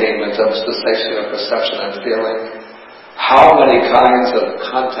the attainment of cessation of perception and feeling, how many kinds of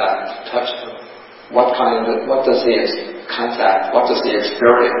contact touch him? What does he contact? What does he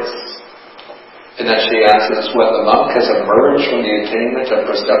experience? And then she answers, when the monk has emerged from the attainment of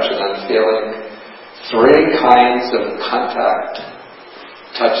perception and feeling, 3 kinds of contact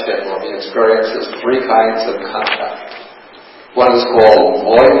touch him, or he experiences 3 kinds of contact. One is called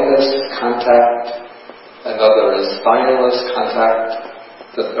voidness contact, another is spineless contact,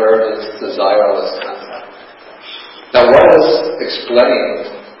 the third is desireless contact. Now what is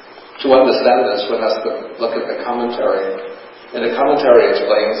explained, to understand this one has to look at the commentary. And the commentary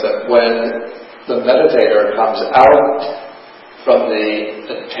explains that when the meditator comes out from the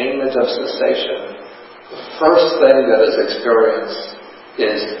attainment of cessation, the first thing that is experienced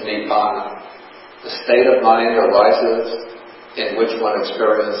is nibbana. The state of mind arises in which one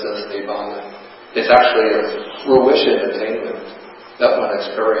experiences nibbana. It's actually a fruition attainment that one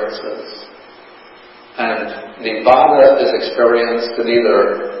experiences. And nibbana is experienced in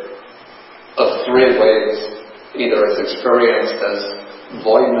either of 3 ways. Either it's experienced as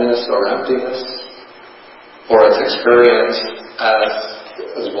voidness or emptiness, or it's experienced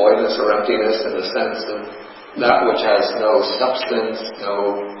as voidness or emptiness in the sense of that which has no substance,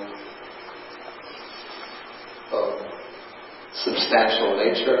 no substantial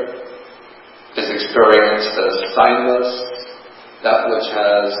nature, is experienced as signless, that which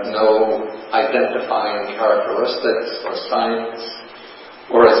has no identifying characteristics or signs,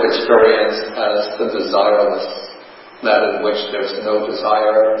 or is experienced as the desireless, that in which there's no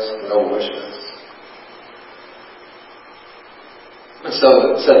desires, no wishes. And so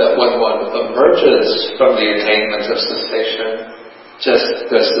it said that when one emerges from the attainment of cessation,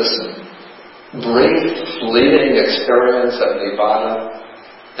 there's this brief, fleeting experience of nibbana,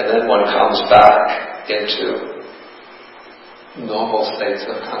 and then one comes back into normal states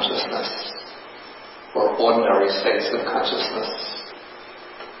of consciousness, or ordinary states of consciousness.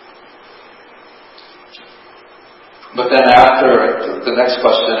 But then the next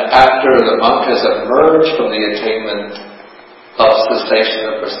question, after the monk has emerged from the attainment of cessation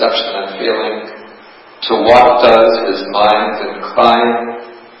of perception and feeling, to what does his mind incline?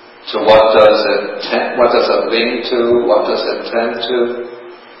 To what does it lean to? What does it tend to?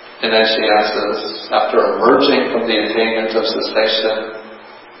 And then she answers, after emerging from the attainment of cessation,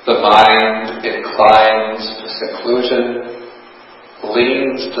 the mind inclines to seclusion,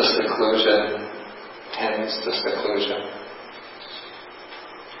 leans to seclusion, tends to seclusion.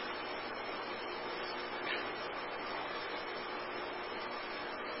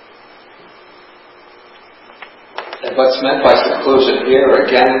 And what's meant by seclusion here,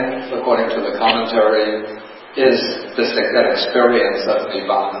 again, according to the commentary, is this experience of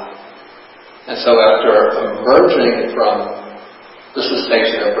nibbana. And so after emerging from the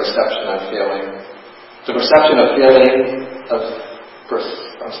cessation of perception and feeling, the perception of feeling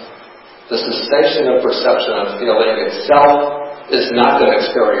the cessation of perception and feeling itself is not an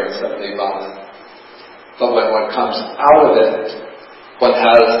experience of nibbana. But when one comes out of it, one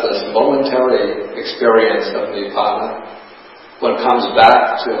has this momentary experience of nibbana. One comes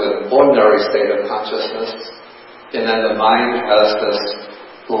back to an ordinary state of consciousness, and then the mind has this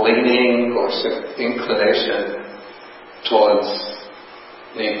leaning or inclination towards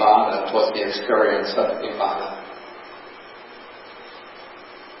nibbana, towards the experience of nibbana.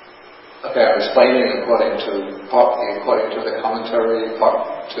 Okay, I'm explaining partly according to the commentary,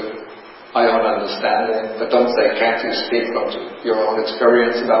 part to my own understanding, but don't say, can't you speak from your own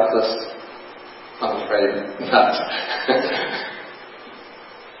experience about this? I'm afraid not.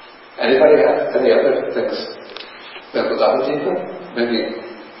 Anybody have any other things with Dhammadinnā? Maybe,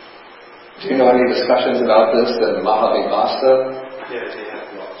 do you know any discussions about this in Mahavimasa? Yeah, they have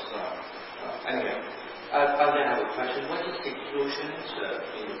lots. Anyway, I have a question. What is seclusion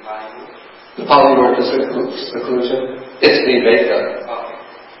in the Pali word? The Pali word is seclusion. It's viveka.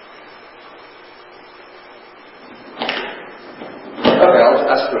 Okay, I'll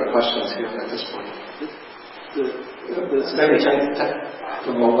ask for questions here at this point. Maybe take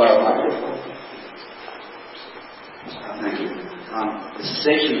the mobile microphone. Thank you. The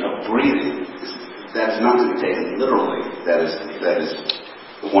cessation of breathing, that is not to be taken literally. That is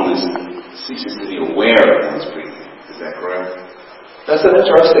one ceases to be aware of one's breathing. Is that correct? That's an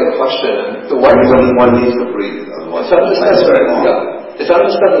interesting question. The one needs to breathe. Otherwise, it's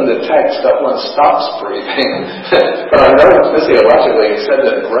understood in the text that one stops breathing, but I know physiologically it said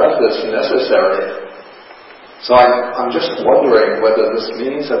that breath is necessary. So I'm just wondering whether this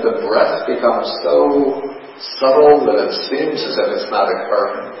means that the breath becomes so subtle that it seems as if it's not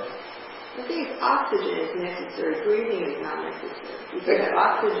occurring. I think oxygen is necessary. Breathing is not necessary. If you have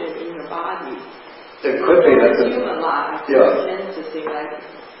oxygen in your body, it could be that human life tends to think like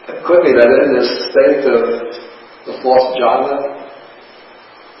it could be that in this state of the fourth jhana,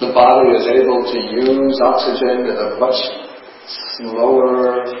 the body is able to use oxygen in a much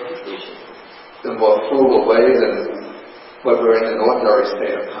slower and more frugal way than when we're in an ordinary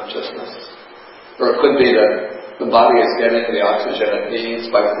state of consciousness. Or it could be that the body is getting the oxygen it needs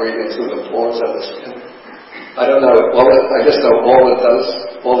by breathing through the pores of the skin. I don't know. I just know all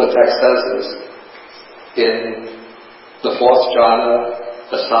the text says is in the fourth jhana,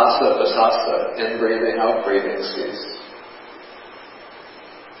 Visākha, in breathing, out breathing cease.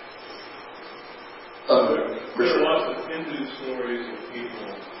 There are lots of Hindu stories of people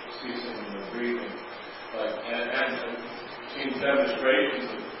ceasing their breathing, and seen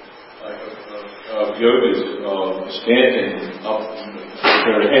demonstrations of yogas standing up with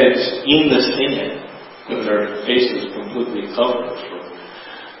their heads in the sand, with their faces completely covered for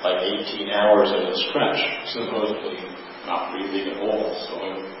like 18 hours at a stretch, supposedly not breathing at all.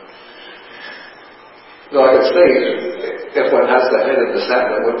 No, I could say if one has the head in the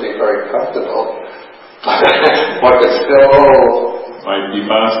sand, it wouldn't be very comfortable. One could still... Might be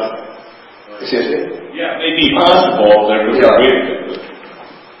possible. Excuse me? Yeah, it may be possible. There could be breathing.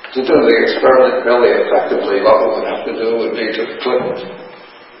 To do the experiment really effectively, what we would have to do would be to put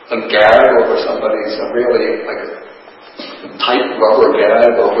a gag over somebody's, a really tight rubber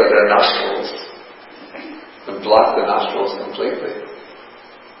gag over their nostrils and block the nostrils completely.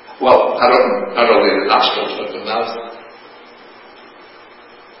 Well, not only the nostrils, but the mouth.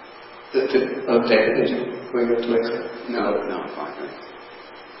 David, were you going to make that? No, fine.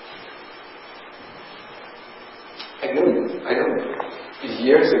 I know.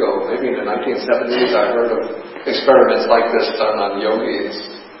 Years ago, maybe in the 1970s, I heard of experiments like this done on yogis,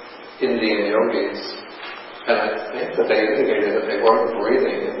 Indian yogis, and I think that they indicated that they weren't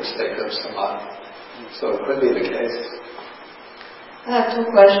breathing in the state of samadhi. So it could be the case. I have two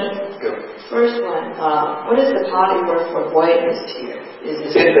questions. Good. First one, what is the Pali word for voidness here?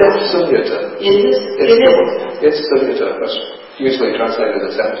 It's sunyata. It's sunyata, but usually translated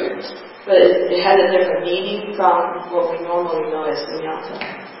as emptiness. But it has a different meaning from what we normally know as sunyata.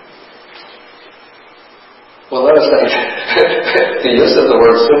 Well, let us say the use of the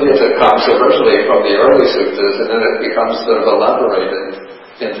word sunyata comes originally from the early suttas, and then it becomes sort of elaborated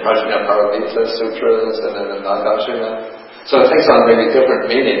in Prajnaparamita sutras and then in Nagarjuna. So it takes on maybe different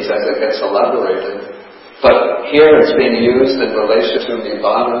meanings as it gets elaborated. But here it's being used in relation to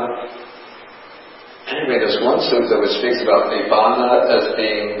Nibbana. Anyway, there's one sutta which speaks about Nibbana as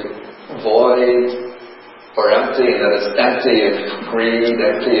being void or empty, and that it's empty of greed,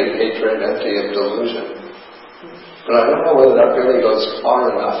 empty of hatred, empty of delusion. But I don't know whether that really goes far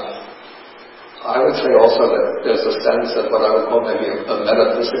enough. I would say also that there's a sense of what I would call maybe a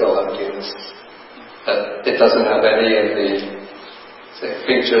metaphysical emptiness. That it doesn't have any of the, say,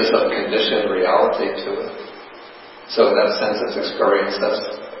 features of conditioned reality to it. So in that sense it's experienced as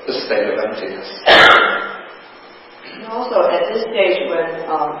a state of emptiness. And also at this stage when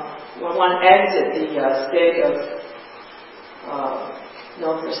one exits the state of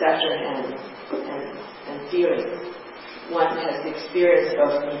no perception and feeling, one has the experience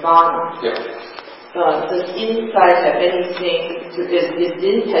of Nibbana. Yeah. Does insight have anything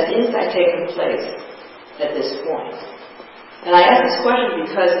has insight taken place at this point? And I ask this question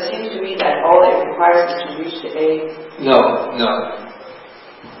because it seems to me that all it requires is to reach the aim. No.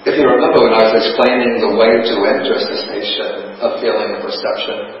 If you remember when I was explaining the way to enter cessation of feeling and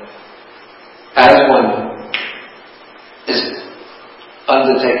perception, as one is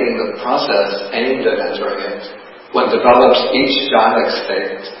undertaking the process aimed at entering it, one develops each jhanic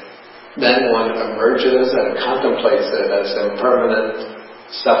state, then one emerges and contemplates it as impermanent,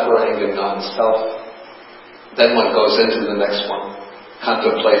 suffering and non-self. Then one goes into the next one,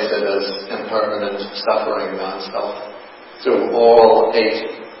 contemplates it as impermanent, suffering, non-self, through all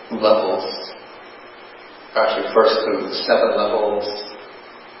 8 levels. Actually, first through 7 levels,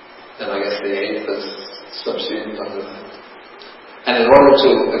 and I guess the 8th is subsumed under that. And in order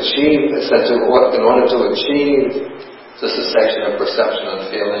to achieve the cessation of perception and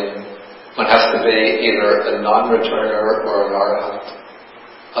feeling, one has to be either a non-returner or an arhat.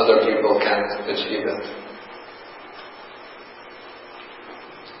 Other people can't achieve it.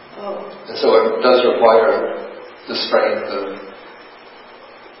 And so it does require the strength of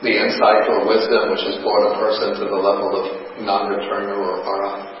the insight or wisdom which has brought a person to the level of non-returner or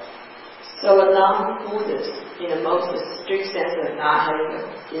arhat. So a non-Buddhist, in the most strict sense of not having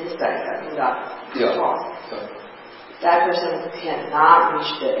insight, that person cannot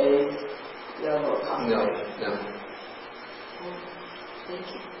reach the level of concentration? No. Thank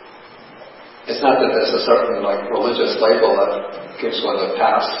you. It's not that there's a certain religious label that gives one a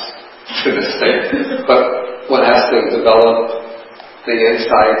pass to the state, but one has to develop the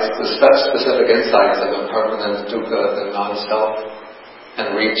insights, the specific insights of impermanence, dukkha, and non-self,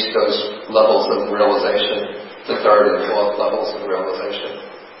 and reach those levels of realization, the third and fourth levels of realization.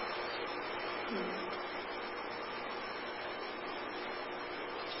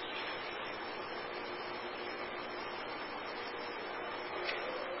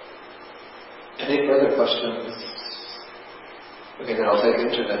 Any further questions? Okay, then I'll take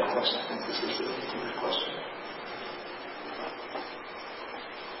internet questions. I think this is the internet question.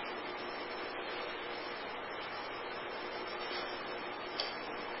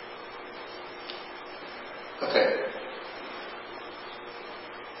 Okay.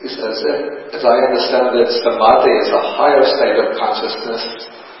 He says, as I understand it, samadhi is a higher state of consciousness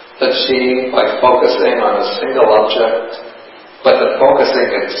achieved by focusing on a single object, but the focusing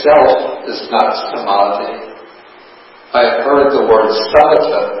itself is not samadhi. I have heard the word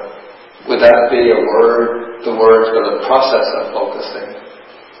samatha. Would that be the word for the process of focusing?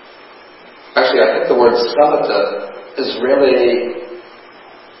 Actually, I think the word samatha is really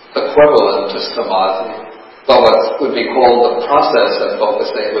equivalent to samadhi. But what would be called the process of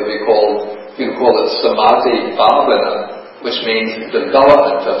focusing would be called, you call it samadhi bhavana, which means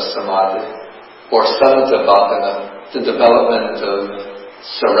development of samadhi, or samatha bhavana, the development of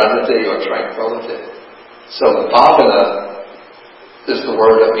serenity or tranquility. So bhavana is the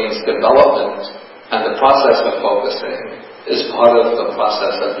word that means development, and the process of focusing is part of the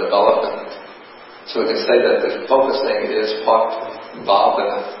process of development. So we can say that the focusing is part of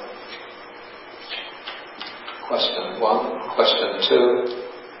bhavana. Question 1. Question 2.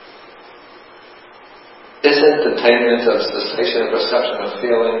 Isn't attainment of cessation of perception of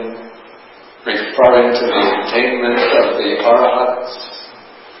feeling referring to the attainment of the arahats?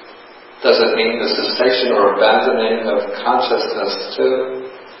 Does it mean the cessation or abandoning of consciousness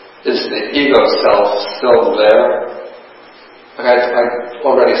too? Is the ego self still there? I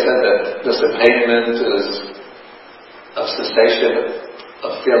already said that this attainment is of cessation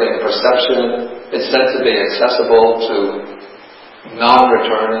of feeling perception. It's said to be accessible to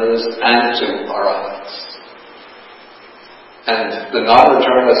non-returners and to arahats. And the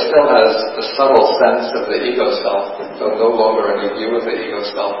non-returner still has the subtle sense of the ego self, though no longer any view of the ego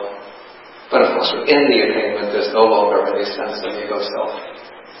self. But of course, in the attainment, there's no longer any sense of ego self.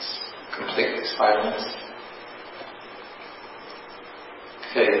 It's completely silence.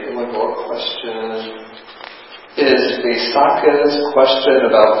 Okay, one more question. Is Visākha's question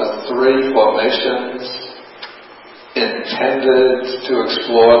about the three formations intended to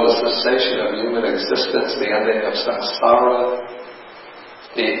explore the cessation of human existence, the ending of samsara,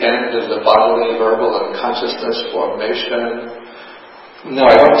 the end of the bodily, verbal, and consciousness formation? No,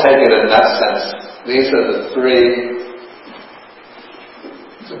 I don't take it in that sense. These are the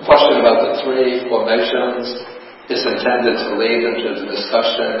question about the three formations is intended to lead into the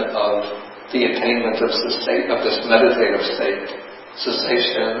discussion of the attainment of this meditative state,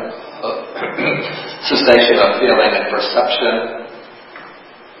 cessation of feeling and perception.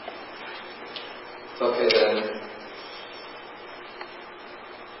 Okay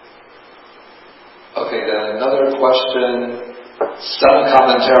then another question. Some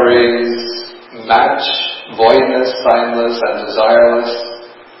commentaries match voidness, signless, and desireless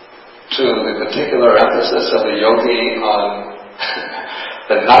to the particular emphasis of the yogi on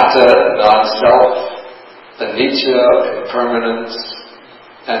the natta, non-self, anicca, impermanence,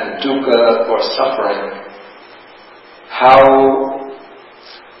 and dukkha, or suffering.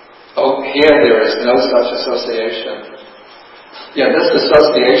 Here there is no such association. Yeah, this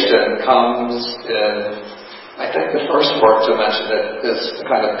association comes in, I think the first work to mention it is the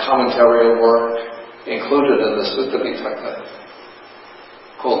kind of commentarial work included in the Sutta Pitaka,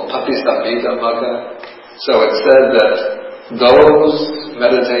 called Patisambhita Magga. So it said that those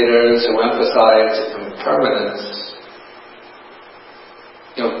meditators who emphasize impermanence,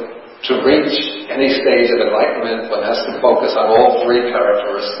 to reach any stage of enlightenment, one has to focus on all three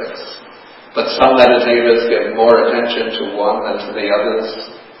characteristics. But some meditators give more attention to one than to the others.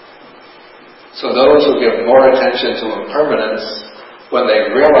 So those who give more attention to impermanence, when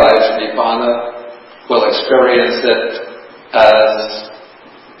they realize Nibbana, will experience it as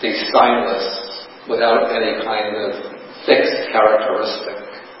the signless, without any kind of fixed characteristic.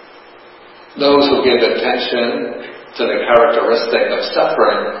 Those who give attention to the characteristic of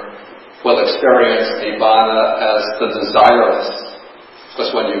suffering will experience Nibbana as the desireless.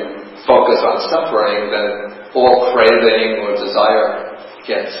 Because when you focus on suffering, then all craving or desire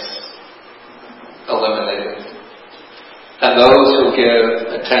gets who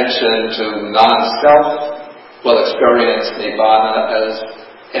give attention to non-self will experience Nibbana as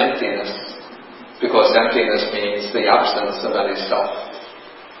emptiness, because emptiness means the absence of any self.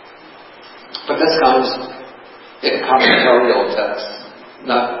 But this comes in commentatorial texts,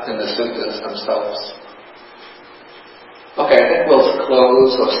 not in the suttas themselves. Okay, I think we'll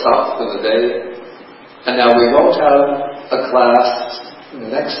close or stop for the day. And now we won't have a class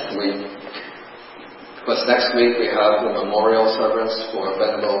next week, because next week we have the memorial service for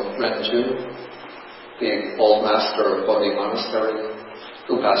Venerable Renju, the old master of Bodhi Monastery,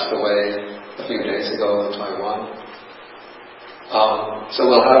 who passed away a few days ago in Taiwan. So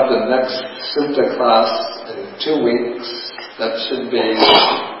we'll have the next Sutta class in 2 weeks. That should be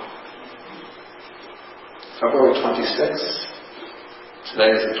February 26th.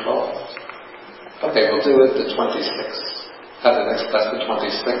 Today is the 12th. Okay, we'll do it the 26th. Have the next class the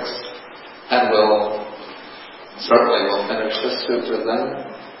 26th. And we'll finish this sutta then.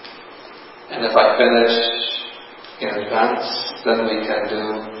 And if I finish in advance, then we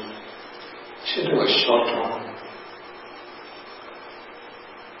should do a short one.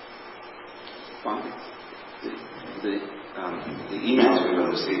 Fine. The emails we've been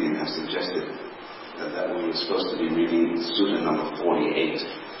receiving have suggested that we were supposed to be reading Sutta number 48.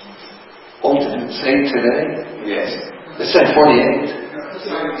 Oh, did it say today? Yes. It said 48.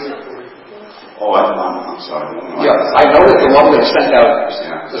 Oh, I'm sorry. Yeah, I know that the one that sent out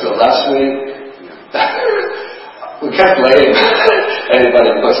was it last week. We kept laying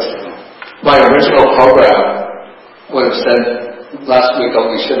anybody because my original program would have said last week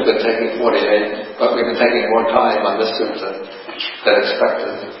we should have been taking 48, but we've been taking more time on this sutta than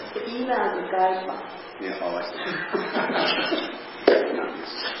expected. The email is a guideline. Yeah, I see.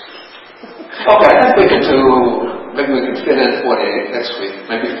 Okay, I think maybe we can fit in 48 next week.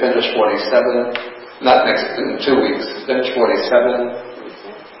 Maybe finish 47, not next, in 2 weeks. Finish 47,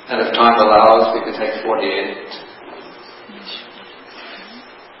 and if time allows, we can take 48.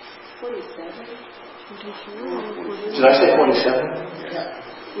 47? Did I say 47? Yeah.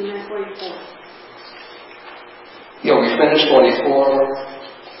 We meant 44. Yeah, we finished 44.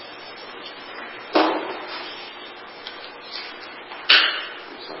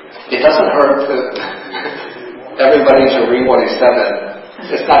 It doesn't hurt everybody to read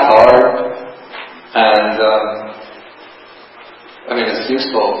 47. It's not hard, and it's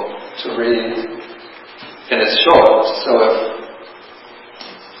useful to read, and it's short. So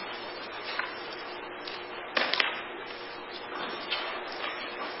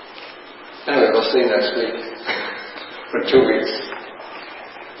anyway, we'll see next week for 2 weeks.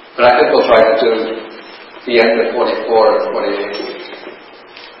 But I think we'll try to do the end of 44 and 48.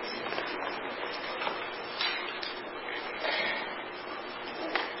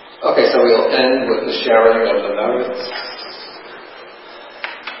 Okay, so we'll end with the sharing of the merits.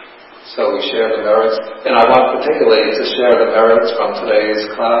 So we share the merits, and I want particularly to share the merits from today's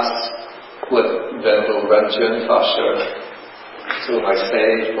class with Venerable Renju Fasher, whom I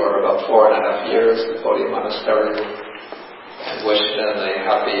stayed for about 4.5 years at Bodhi Monastery, and wish him a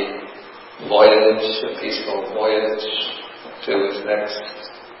happy voyage, a peaceful voyage to his next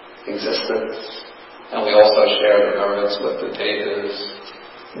existence. And we also share the merits with the Vedas,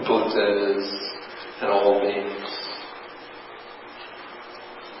 Buddhas, and all beings.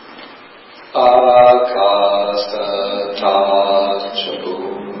 Akasata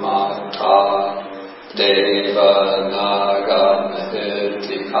Chabumata Deva Naga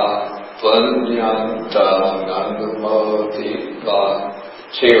Mahitika Punyantam Anumotiva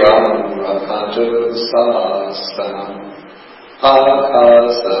Chiram Rakantu Sasanam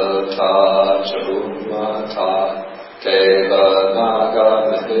Akasata Chabumata Deva Naga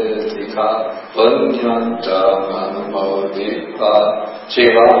Mahitika Punyantam Anumotiva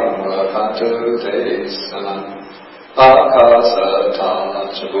Chiram Rakantu Desanam Akasata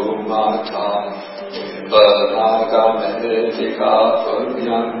Chabumata Deva Naga Mahitika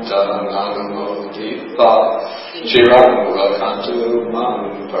Punyantam Anumotiva Chiram Rakantu Mam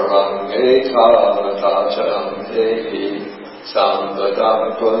Parang Ekavatacharam Ehi Sampadam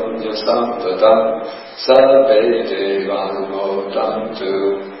Punya Sampadam Sabbe Devanumodantu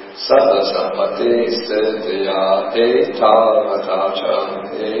Sabba Sampati Siddhya Etavatacharam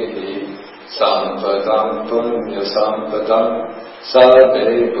Ehi Sampadam Punya Sampadam Sabbe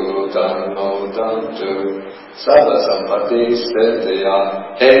Bhudanumodantu Sabba Sampati Siddhya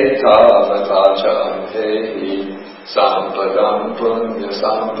Etavatacharam Ehi Sampadam Punya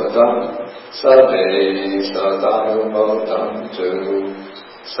Sampadam Sabbe Sadanumodantu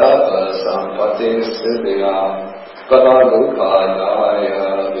Sabba Sampati Siddhya Padalupadaya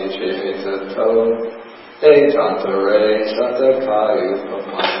Vichetato jantare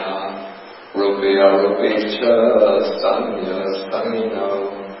satakayupamana rupiya rupicha sanya sanino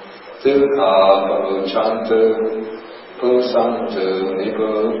dukha pamuchantu pusantu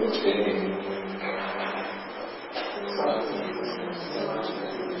nibukti.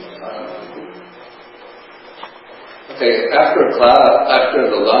 Okay, after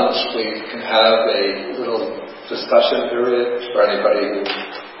the lunch, we can have a little discussion period for anybody who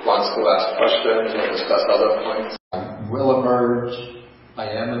wants to ask questions or discuss other points. I will emerge, I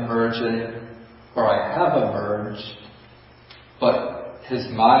am emerging, or I have emerged, but his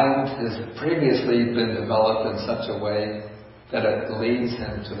mind has previously been developed in such a way that it leads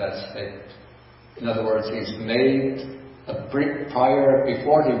him to that state. In other words, he's made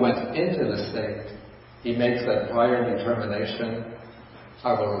before he went into the state, he makes that prior determination,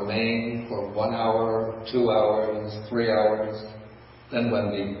 I will remain for 1 hour, 2 hours, 3 hours. Then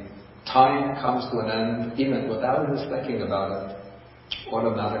when the time comes to an end, even without his thinking about it,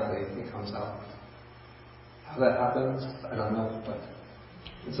 automatically he comes out. How that happens, I don't know, but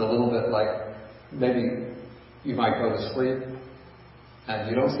it's a little bit like maybe you might go to sleep and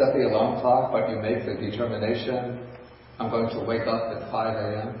you don't set the alarm clock, but you make the determination, I'm going to wake up at 5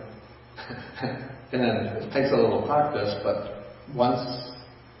 a.m. And then it takes a little practice, but once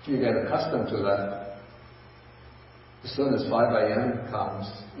you get accustomed to that, as soon as 5 a.m. comes,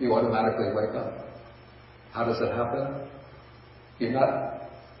 you automatically wake up. How does it happen? You're not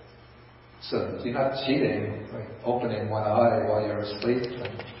cheating, like opening one eye while you're asleep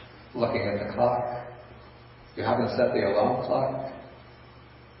and looking at the clock. You haven't set the alarm clock.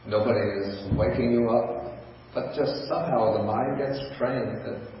 Nobody is waking you up. But just somehow the mind gets trained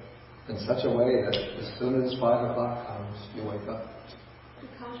that in such a way that as soon as 5 o'clock comes, you wake up. The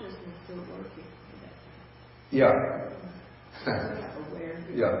consciousness is still working. Yeah. Aware.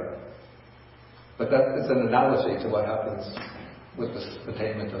 Yeah. But that is an analogy to what happens with the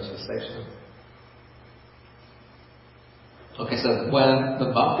attainment of cessation. Okay, so when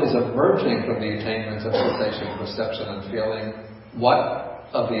the monk is emerging from the attainment of cessation, perception and feeling, what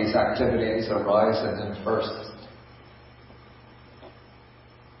of these activities arise in him first?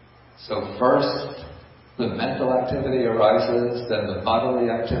 So first, the mental activity arises, then the bodily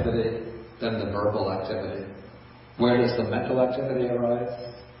activity, then the verbal activity. Where does the mental activity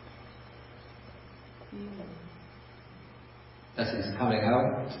arise? As he's coming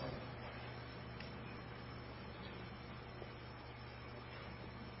out.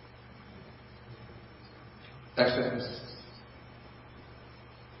 Questions?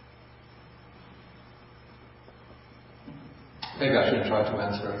 Maybe I shouldn't try to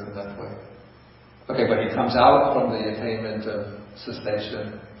answer it in that way. Okay, but he comes out from the attainment of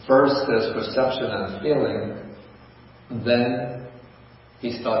cessation. First there's perception and feeling, then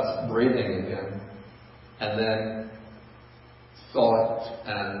he starts breathing again, and then thought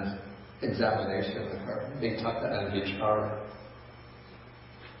and examination occur, vitakka and vichara.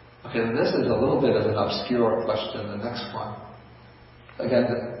 Okay, this is a little bit of an obscure question, the next one. Again,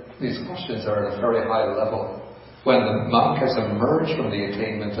 these questions are at a very high level. When the monk has emerged from the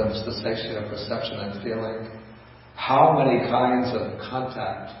attainment of cessation of perception and feeling, how many kinds of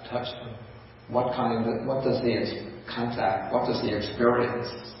contact touch him? What does he contact? What does he experience?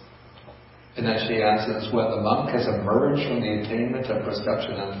 And then she answers, when the monk has emerged from the attainment of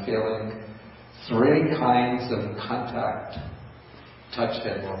perception and feeling, 3 kinds of contact touch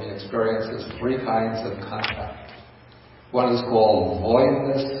him, or he experiences 3 kinds of contact. One is called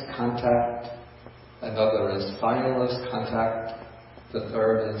voidless contact, another is finalist contact, the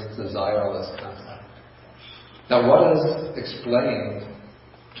third is desireless contact. Now what is explained,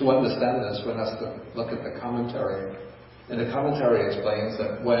 to understand this one has to look at the commentary. And the commentary explains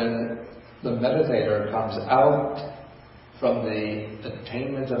that when the meditator comes out from the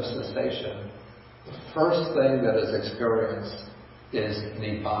attainment of cessation, the first thing that is experienced is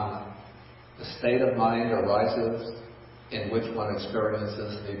nibbana. The state of mind arises in which one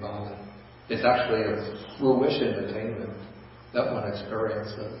experiences nibbana. It's actually a fruition attainment that one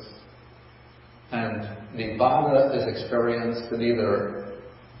experiences. And nibbana is experienced in either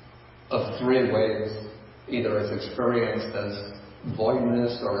of 3 ways. Either it's experienced as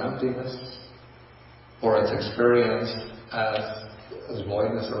voidness or emptiness, or it's experienced as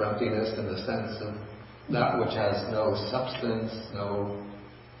voidness or emptiness in the sense of that which has no substance, no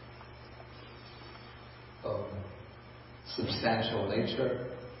substantial nature,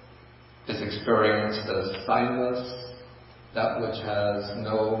 is experienced as signless, that which has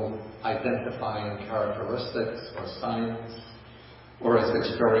no identifying characteristics or signs, or is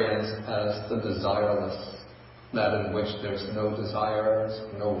experienced as the desireless, that in which there's no desires,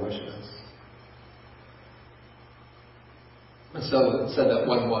 no wishes. And so it said that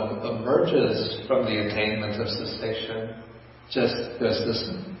when one emerges from the attainment of cessation, there's this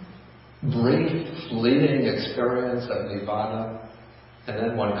brief, fleeting experience of Nibbana, and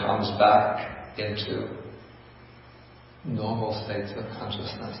then one comes back into normal states of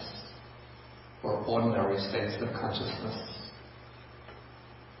consciousness, or ordinary states of consciousness.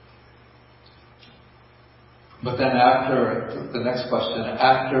 But then the next question,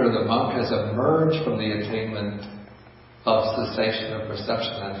 after the monk has emerged from the attainment of cessation of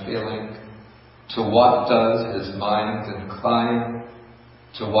perception and feeling, to what does his mind incline?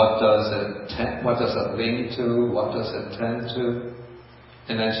 To what does it lean to? What does it tend to?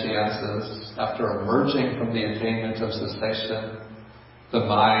 And then she answers, after emerging from the attainment of cessation, the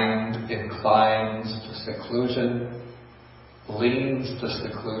mind inclines to seclusion, leans to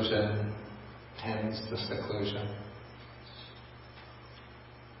seclusion, tends to seclusion.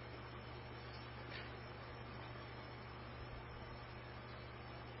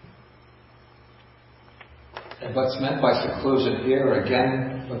 And what's meant by seclusion here,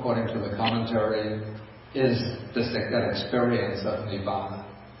 again, according to the commentary, is that experience of Nibbana.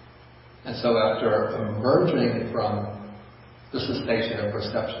 And so after emerging from the cessation of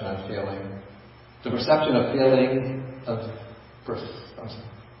perception and feeling, the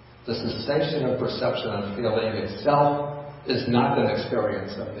cessation of perception and feeling itself is not an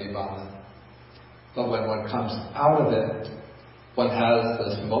experience of Nibbana. But when one comes out of it, one has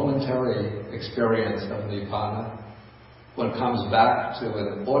this momentary experience of Nibbana. One comes back to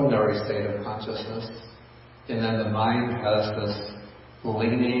an ordinary state of consciousness, and then the mind has this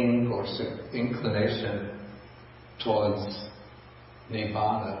leaning or inclination towards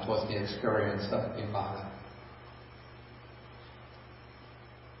Nibbana, towards the experience of Nibbana.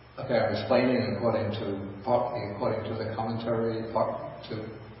 Okay, I'm explaining partly according to the commentary, part to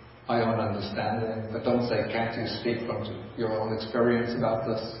my own understanding, but don't say, can't you speak from your own experience about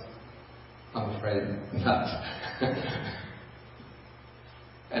this? I'm afraid not.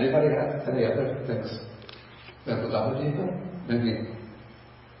 Anybody have any other things about the Dhammadinnā? Maybe,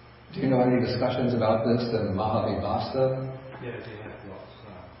 do you know any discussions about this in Mahavibhasa? Yeah, they have lots.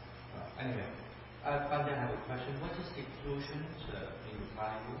 Anyway, I have a question. What is seclusion in the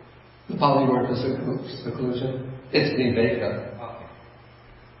Bible? The Pali word for seclusion? It's viveka.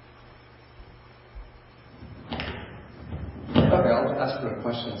 Okay, I'll ask for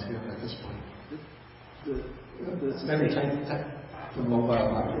questions here at this point. Maybe take the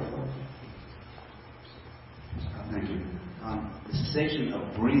mobile microphone. Thank you. The cessation of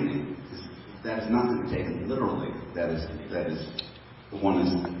breathing, that is not to be taken literally. That is,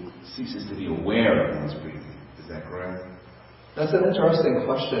 one ceases to be aware of one's breathing. Is that correct? That's an interesting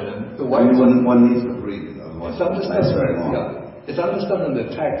question. And the way one needs to breathe, otherwise it's very long. Yeah. It's understood in the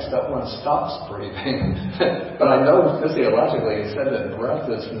text that one stops breathing, but I know physiologically it said that breath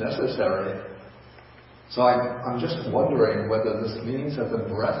is necessary. So I'm just wondering whether this means that the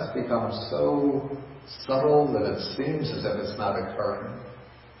breath becomes so subtle that it seems as if it's not occurring.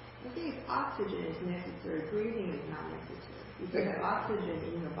 I think oxygen is necessary. Breathing is not necessary. If you have oxygen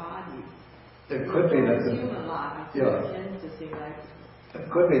in your body, it could be that human life tends to seem like it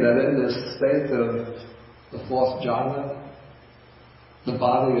could be that in this state of the fourth jhana, the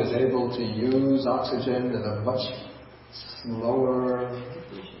body is able to use oxygen in a much slower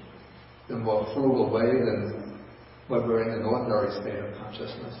and more frugal way than when we're in an ordinary state of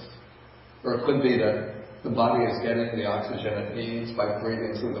consciousness. Or it could be that the body is getting the oxygen it needs by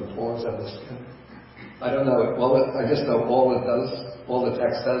breathing through the pores of the skin. I don't know. I just know all the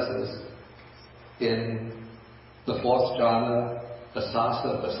text says is in the fourth jhana,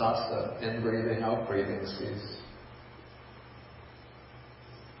 basasa, in breathing, out breathing cease.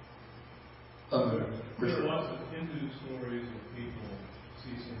 There are lots of Hindu stories of people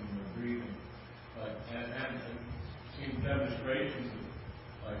ceasing their breathing, and seen demonstrations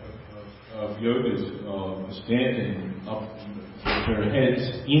of yogas standing up with their heads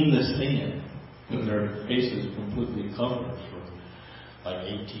in the stand, with their faces completely covered for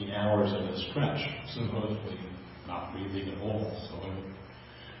 18 hours at a stretch, supposedly not breathing at all.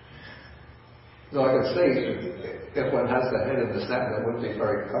 So I could see if one has the head in the sand, it wouldn't be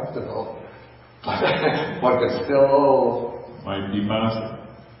very comfortable. One could still... Might be possible.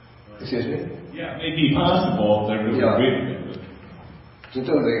 Excuse me? Yeah, it may be possible if they're really breathing it. To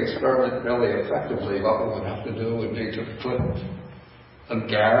do the experiment really effectively, what we would have to do would be to put a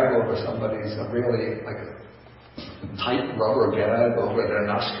gag over somebody's, a really tight rubber gag over their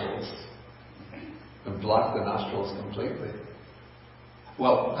nostrils and block the nostrils completely.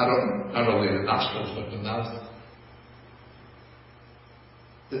 Well, not only the nostrils, but the mouth.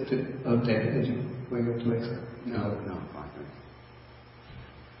 David, did you? were you to make sense? No.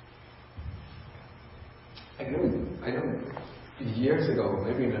 I know years ago,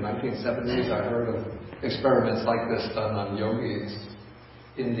 maybe in the 1970s, I heard of experiments like this done on yogis,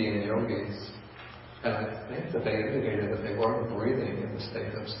 Indian yogis, and I think that they indicated that they weren't breathing in the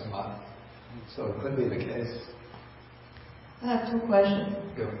state of samadhi. So it could be the case. I have two questions.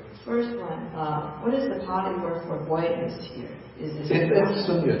 Go. First one, what is the Pali word for whiteness here? Is this It's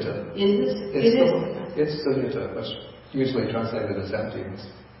sunyata. It's sunyata, which usually translated as emptiness.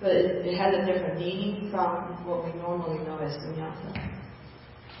 But it has a different meaning from what we normally know as sunyata.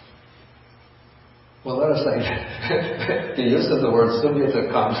 Well, let us say the use of the word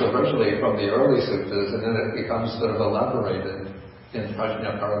sunyata comes originally from the early suttas, and then it becomes sort of elaborated in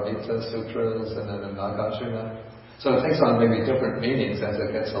Prajnaparamita sutras and then in Nagarjuna. So it takes on maybe different meanings as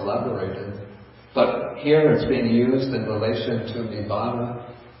it gets elaborated. But here it's being used in relation to Nibbana.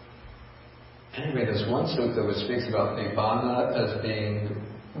 Anyway, there's one sutta which speaks about Nibbana as being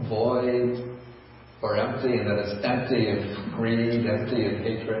void or empty, and that it's empty of greed, empty of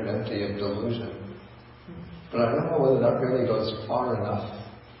hatred, empty of delusion. But I don't know whether that really goes far enough.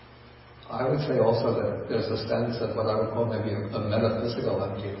 I would say also that there's a sense of what I would call maybe a metaphysical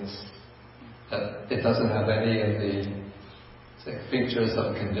emptiness. That it doesn't have any of the features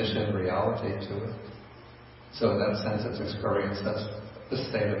of conditioned reality to it. So in that sense it's experienced as a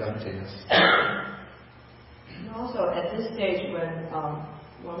state of emptiness. And also at this stage when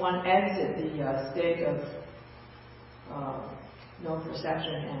one exits the state of no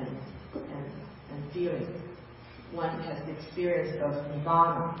perception and feeling, one has the experience of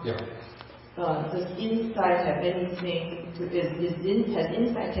Nibbana. Yeah. Does insight have anything has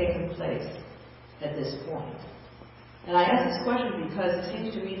insight taken place at this point? And I ask this question because it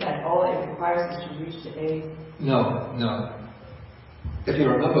seems to me that all it requires is to reach the A. No. If you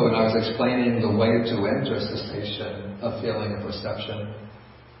remember when I was explaining the way to enter cessation of feeling and perception,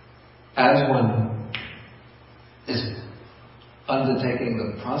 as one is undertaking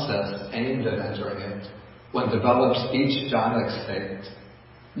the process aimed at entering it, one develops each jhanic state,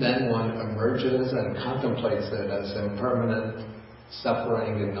 then one emerges and contemplates it as impermanent,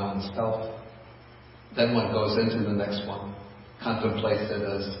 suffering and non-self. Then one goes into the next one, contemplates it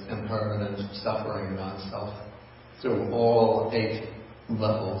as impermanent, suffering, non-self, through all 8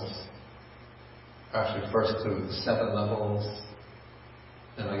 levels. Actually, first through 7 levels,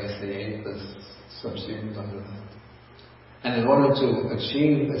 and I guess the 8th is subsumed under that. And in order to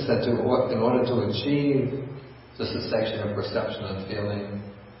achieve, it said in order to achieve the cessation of perception and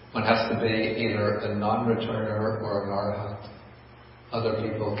feeling, one has to be either a non-returner or an arhat. Other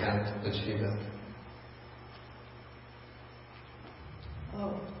people can't achieve it.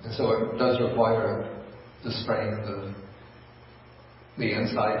 And so it does require the strength of the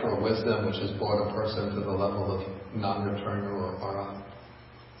insight or wisdom which has brought a person to the level of non-returner or arhat.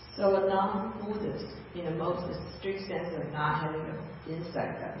 So a non-Buddhist, in the most strict sense of not having an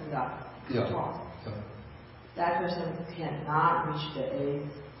insight that we got taught, that person cannot reach the A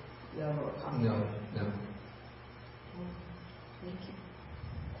level of consciousness. No. Thank you.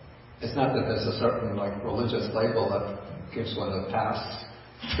 It's not that there's a certain religious label that gives one a pass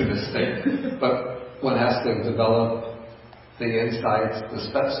to the state, but one has to develop the insights, the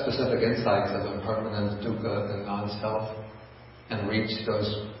specific insights of impermanence, dukkha, and non-self, and reach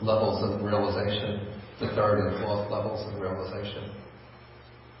those levels of realization, the 3rd and 4th levels of realization.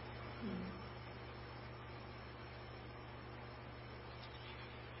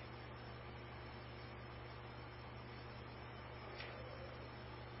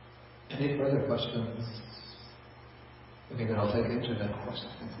 Any further questions? Okay, then I'll take internet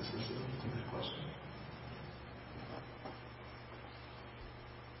questions. I think this is a good question.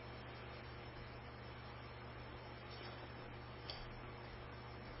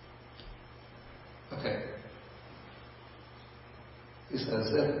 Okay. He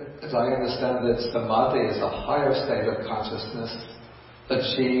says, as I understand it, samadhi is a higher state of consciousness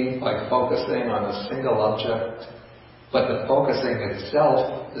achieved by focusing on a single object, but the focusing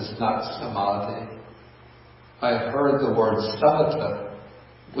itself is not samadhi. I have heard the word samatha.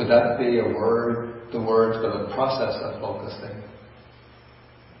 Would that be the word for the process of focusing?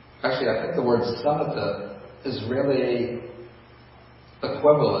 Actually, I think the word samatha is really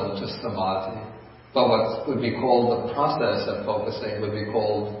equivalent to samadhi. But what would be called the process of focusing would be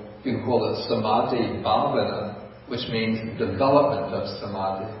called, you can call it samadhi bhavana, which means development of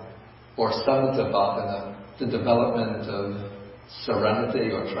samadhi, or samatha bhavana, the development of serenity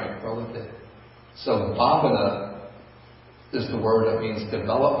or tranquility. So bhavana is the word that means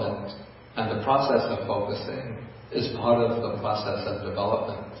development, and the process of focusing is part of the process of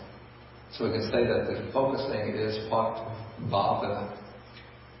development. So we can say that the focusing is part of bhavana.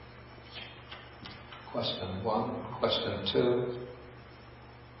 Question 1. Question 2.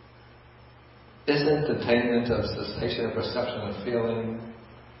 Isn't attainment of cessation of perception and feeling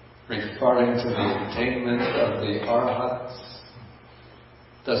referring to the attainment of the arahats?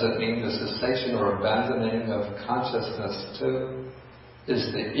 Does it mean the cessation or abandoning of consciousness too?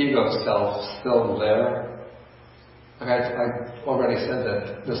 Is the ego self still there? I already said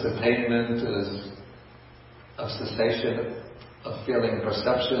that this attainment is of cessation of feeling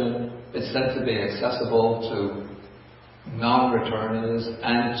perception. It's said to be accessible to non-returners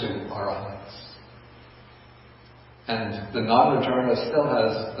and to arahats. And the non-returner still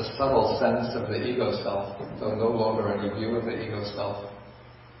has a subtle sense of the ego self, though no longer any view of the ego self.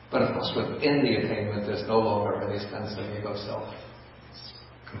 But of course within the attainment there's no longer any sense of ego self. It's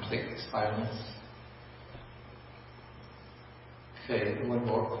complete silence. Okay, one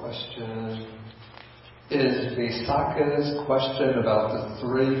more question. Is Visākha's question about the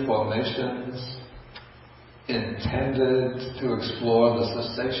 3 formations intended to explore the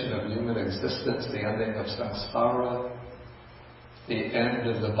cessation of human existence, the ending of samsara, the end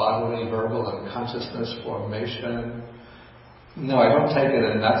of the bodily, verbal, and consciousness formation? No, I don't take it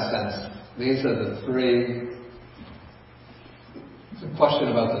in that sense. These are the 3. The question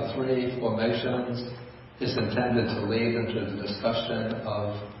about the 3 formations is intended to lead into the discussion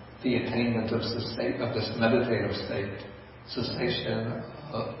of the attainment of this meditative state, cessation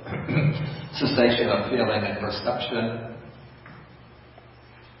of feeling and perception.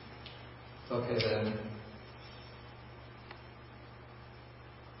 Okay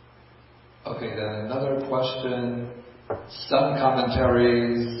then another question. Some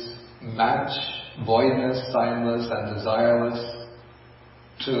commentaries match voidness, signless, and desireless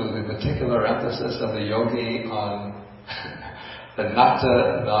to the particular emphasis of the yogi on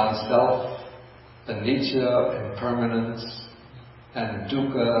anatta, non-self, anicca, impermanence, and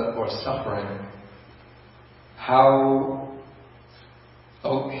dukkha, or suffering.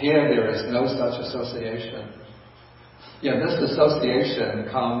 Here there is no such association. This association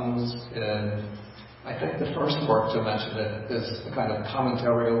comes in, I think the first work to mention it is the kind of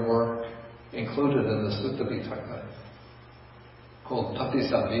commentarial work included in the Sutta Pitaka, called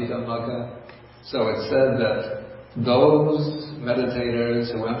Patisavvida. So it said that those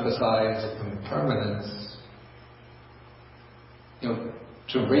meditators who emphasize impermanence,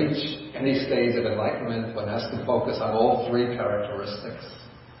 to reach any stage of enlightenment, one has to focus on all 3 characteristics.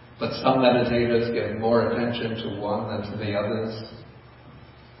 But some meditators give more attention to one than to the others.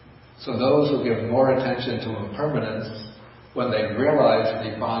 So those who give more attention to impermanence, when they realize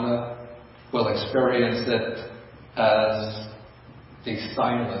Nibbana, will experience it as the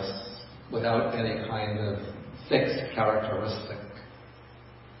signless, without any kind of fixed characteristic.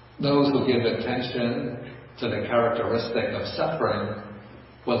 Those who give attention to the characteristic of suffering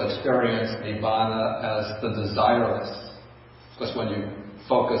will experience Nibbana as the desireless. Because when you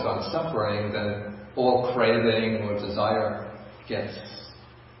focus on suffering, then all craving or desire gets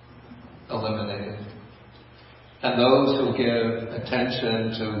eliminated. And those who give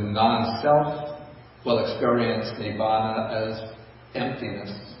attention to non-self will experience Nibbana as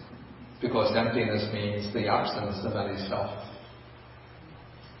emptiness, because emptiness means the absence of any self.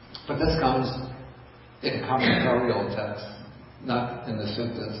 But this comes in commentarial texts, not in the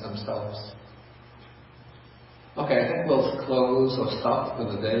suttas themselves. Okay, I think we'll close or stop for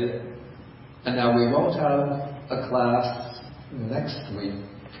the day. And now we won't have a class next week,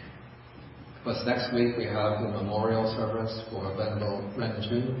 because next week we have the memorial service for Venerable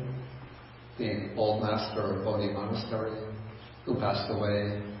Renju, the old master of Bodhi Monastery, who passed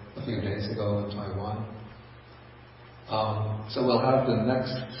away a few days ago in Taiwan. So we'll have the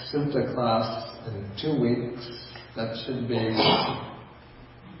next Sutta class in 2 weeks. That should be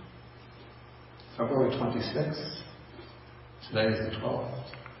February 26th. Today is the 12th.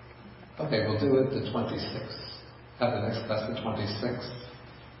 Okay, we'll do it the 26th. Have the next class the 26th.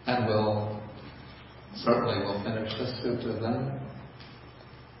 And we'll finish this Sutta then.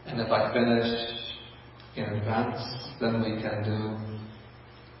 And if I finish in advance, then we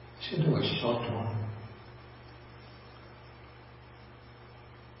should do a short one.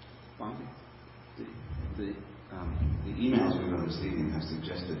 The emails we were receiving have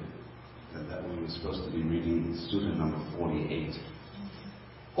suggested that we were supposed to be reading Sutta number 48.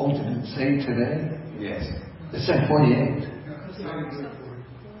 Oh, did it say today? Yes. It said 48.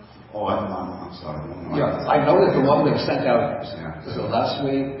 Oh, I'm sorry. I know that the one that was sent out was it last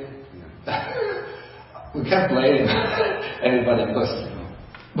week. Yeah. We can't blame anybody, because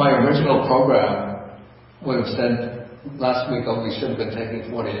my original program would have said last week we should have been taking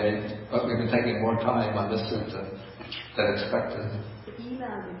 48, but we've been taking more time on this sutta than expected.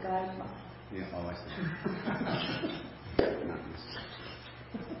 Yeah, always.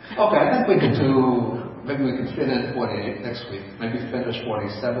 Okay, I think we could maybe we could fit in 48 next week. Maybe finish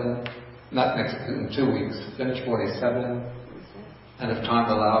 47, not next, in 2 weeks. Finish 47, and if time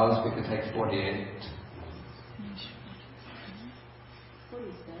allows, we could take 48.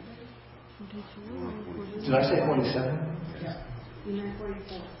 Did I say 47? Yeah. You meant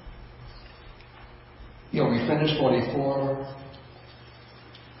 44. Yeah, we finished 44.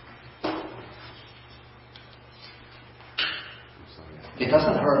 It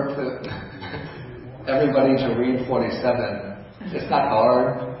doesn't hurt everybody to read 47. It's not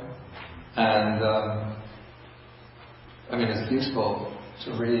hard, and I mean it's useful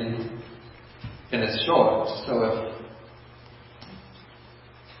to read, and it's short. So if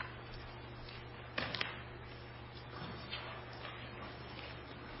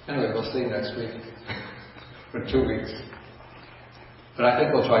anyway, we'll see next week for 2 weeks. But I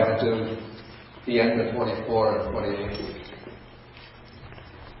think we'll try to do the end of 44 and 48.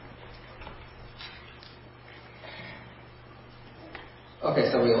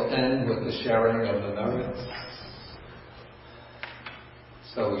 Okay, so we'll end with the sharing of the merits.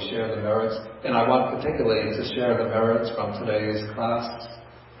 So we share the merits, and I want particularly to share the merits from today's class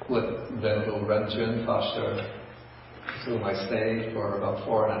with Venerable Renjun Foster, whom I stayed for about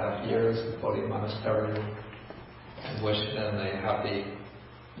 4.5 years at the Bodhi Monastery, and wish him a happy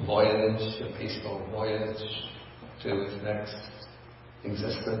voyage, a peaceful voyage to his next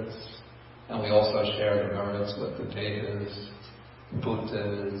existence. And we also share the merits with the Vedas,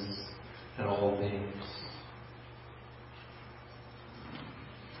 Buddhas, and all beings.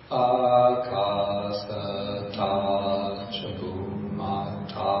 Akasata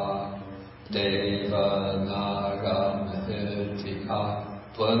chabumata Devanaga Mahirtika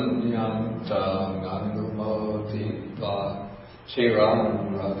Punyantam Anumoditva Shiram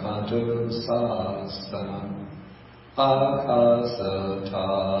Rakantu Sasanam Akasata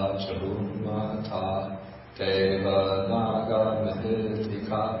Chabumata Devanaga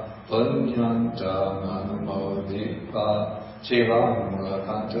Mahirtika Punyantam Anumoditva Shiram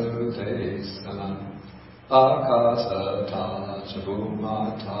Rakantu Desanam Akasata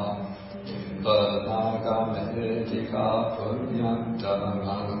Chabumata Devanaga Punyantam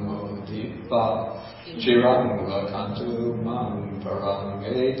Anumoditva Shiram Rakantu Mam Parang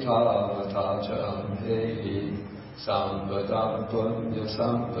Etavata Hehi Sampadam Punya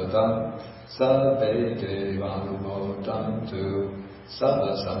Sampadam Sabbe Devanumodantu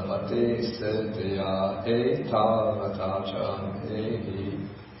Sabba Sampati Siddhya Etavata Hehi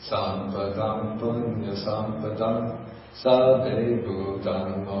Sampadam Punya Sampadam Sabbe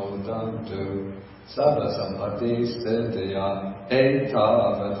Bhudanumodantu Sabba Sampati Siddhya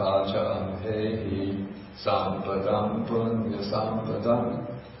Etavata Hehi Sampadam Punya Sampadam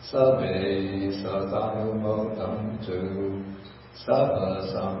Sabbe Sadanumodantu Sabba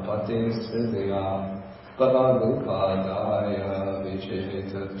Sampati Siddhya Bhavalupadaya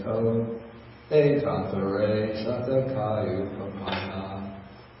Vichetato Etantare Satakayupapana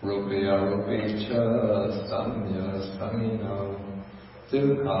Rupya Rupicha Sanya Samino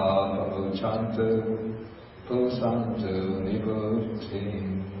Dukha Pavuchantu Pusantu Nibutin.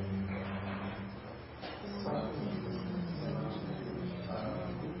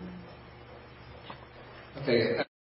 Okay,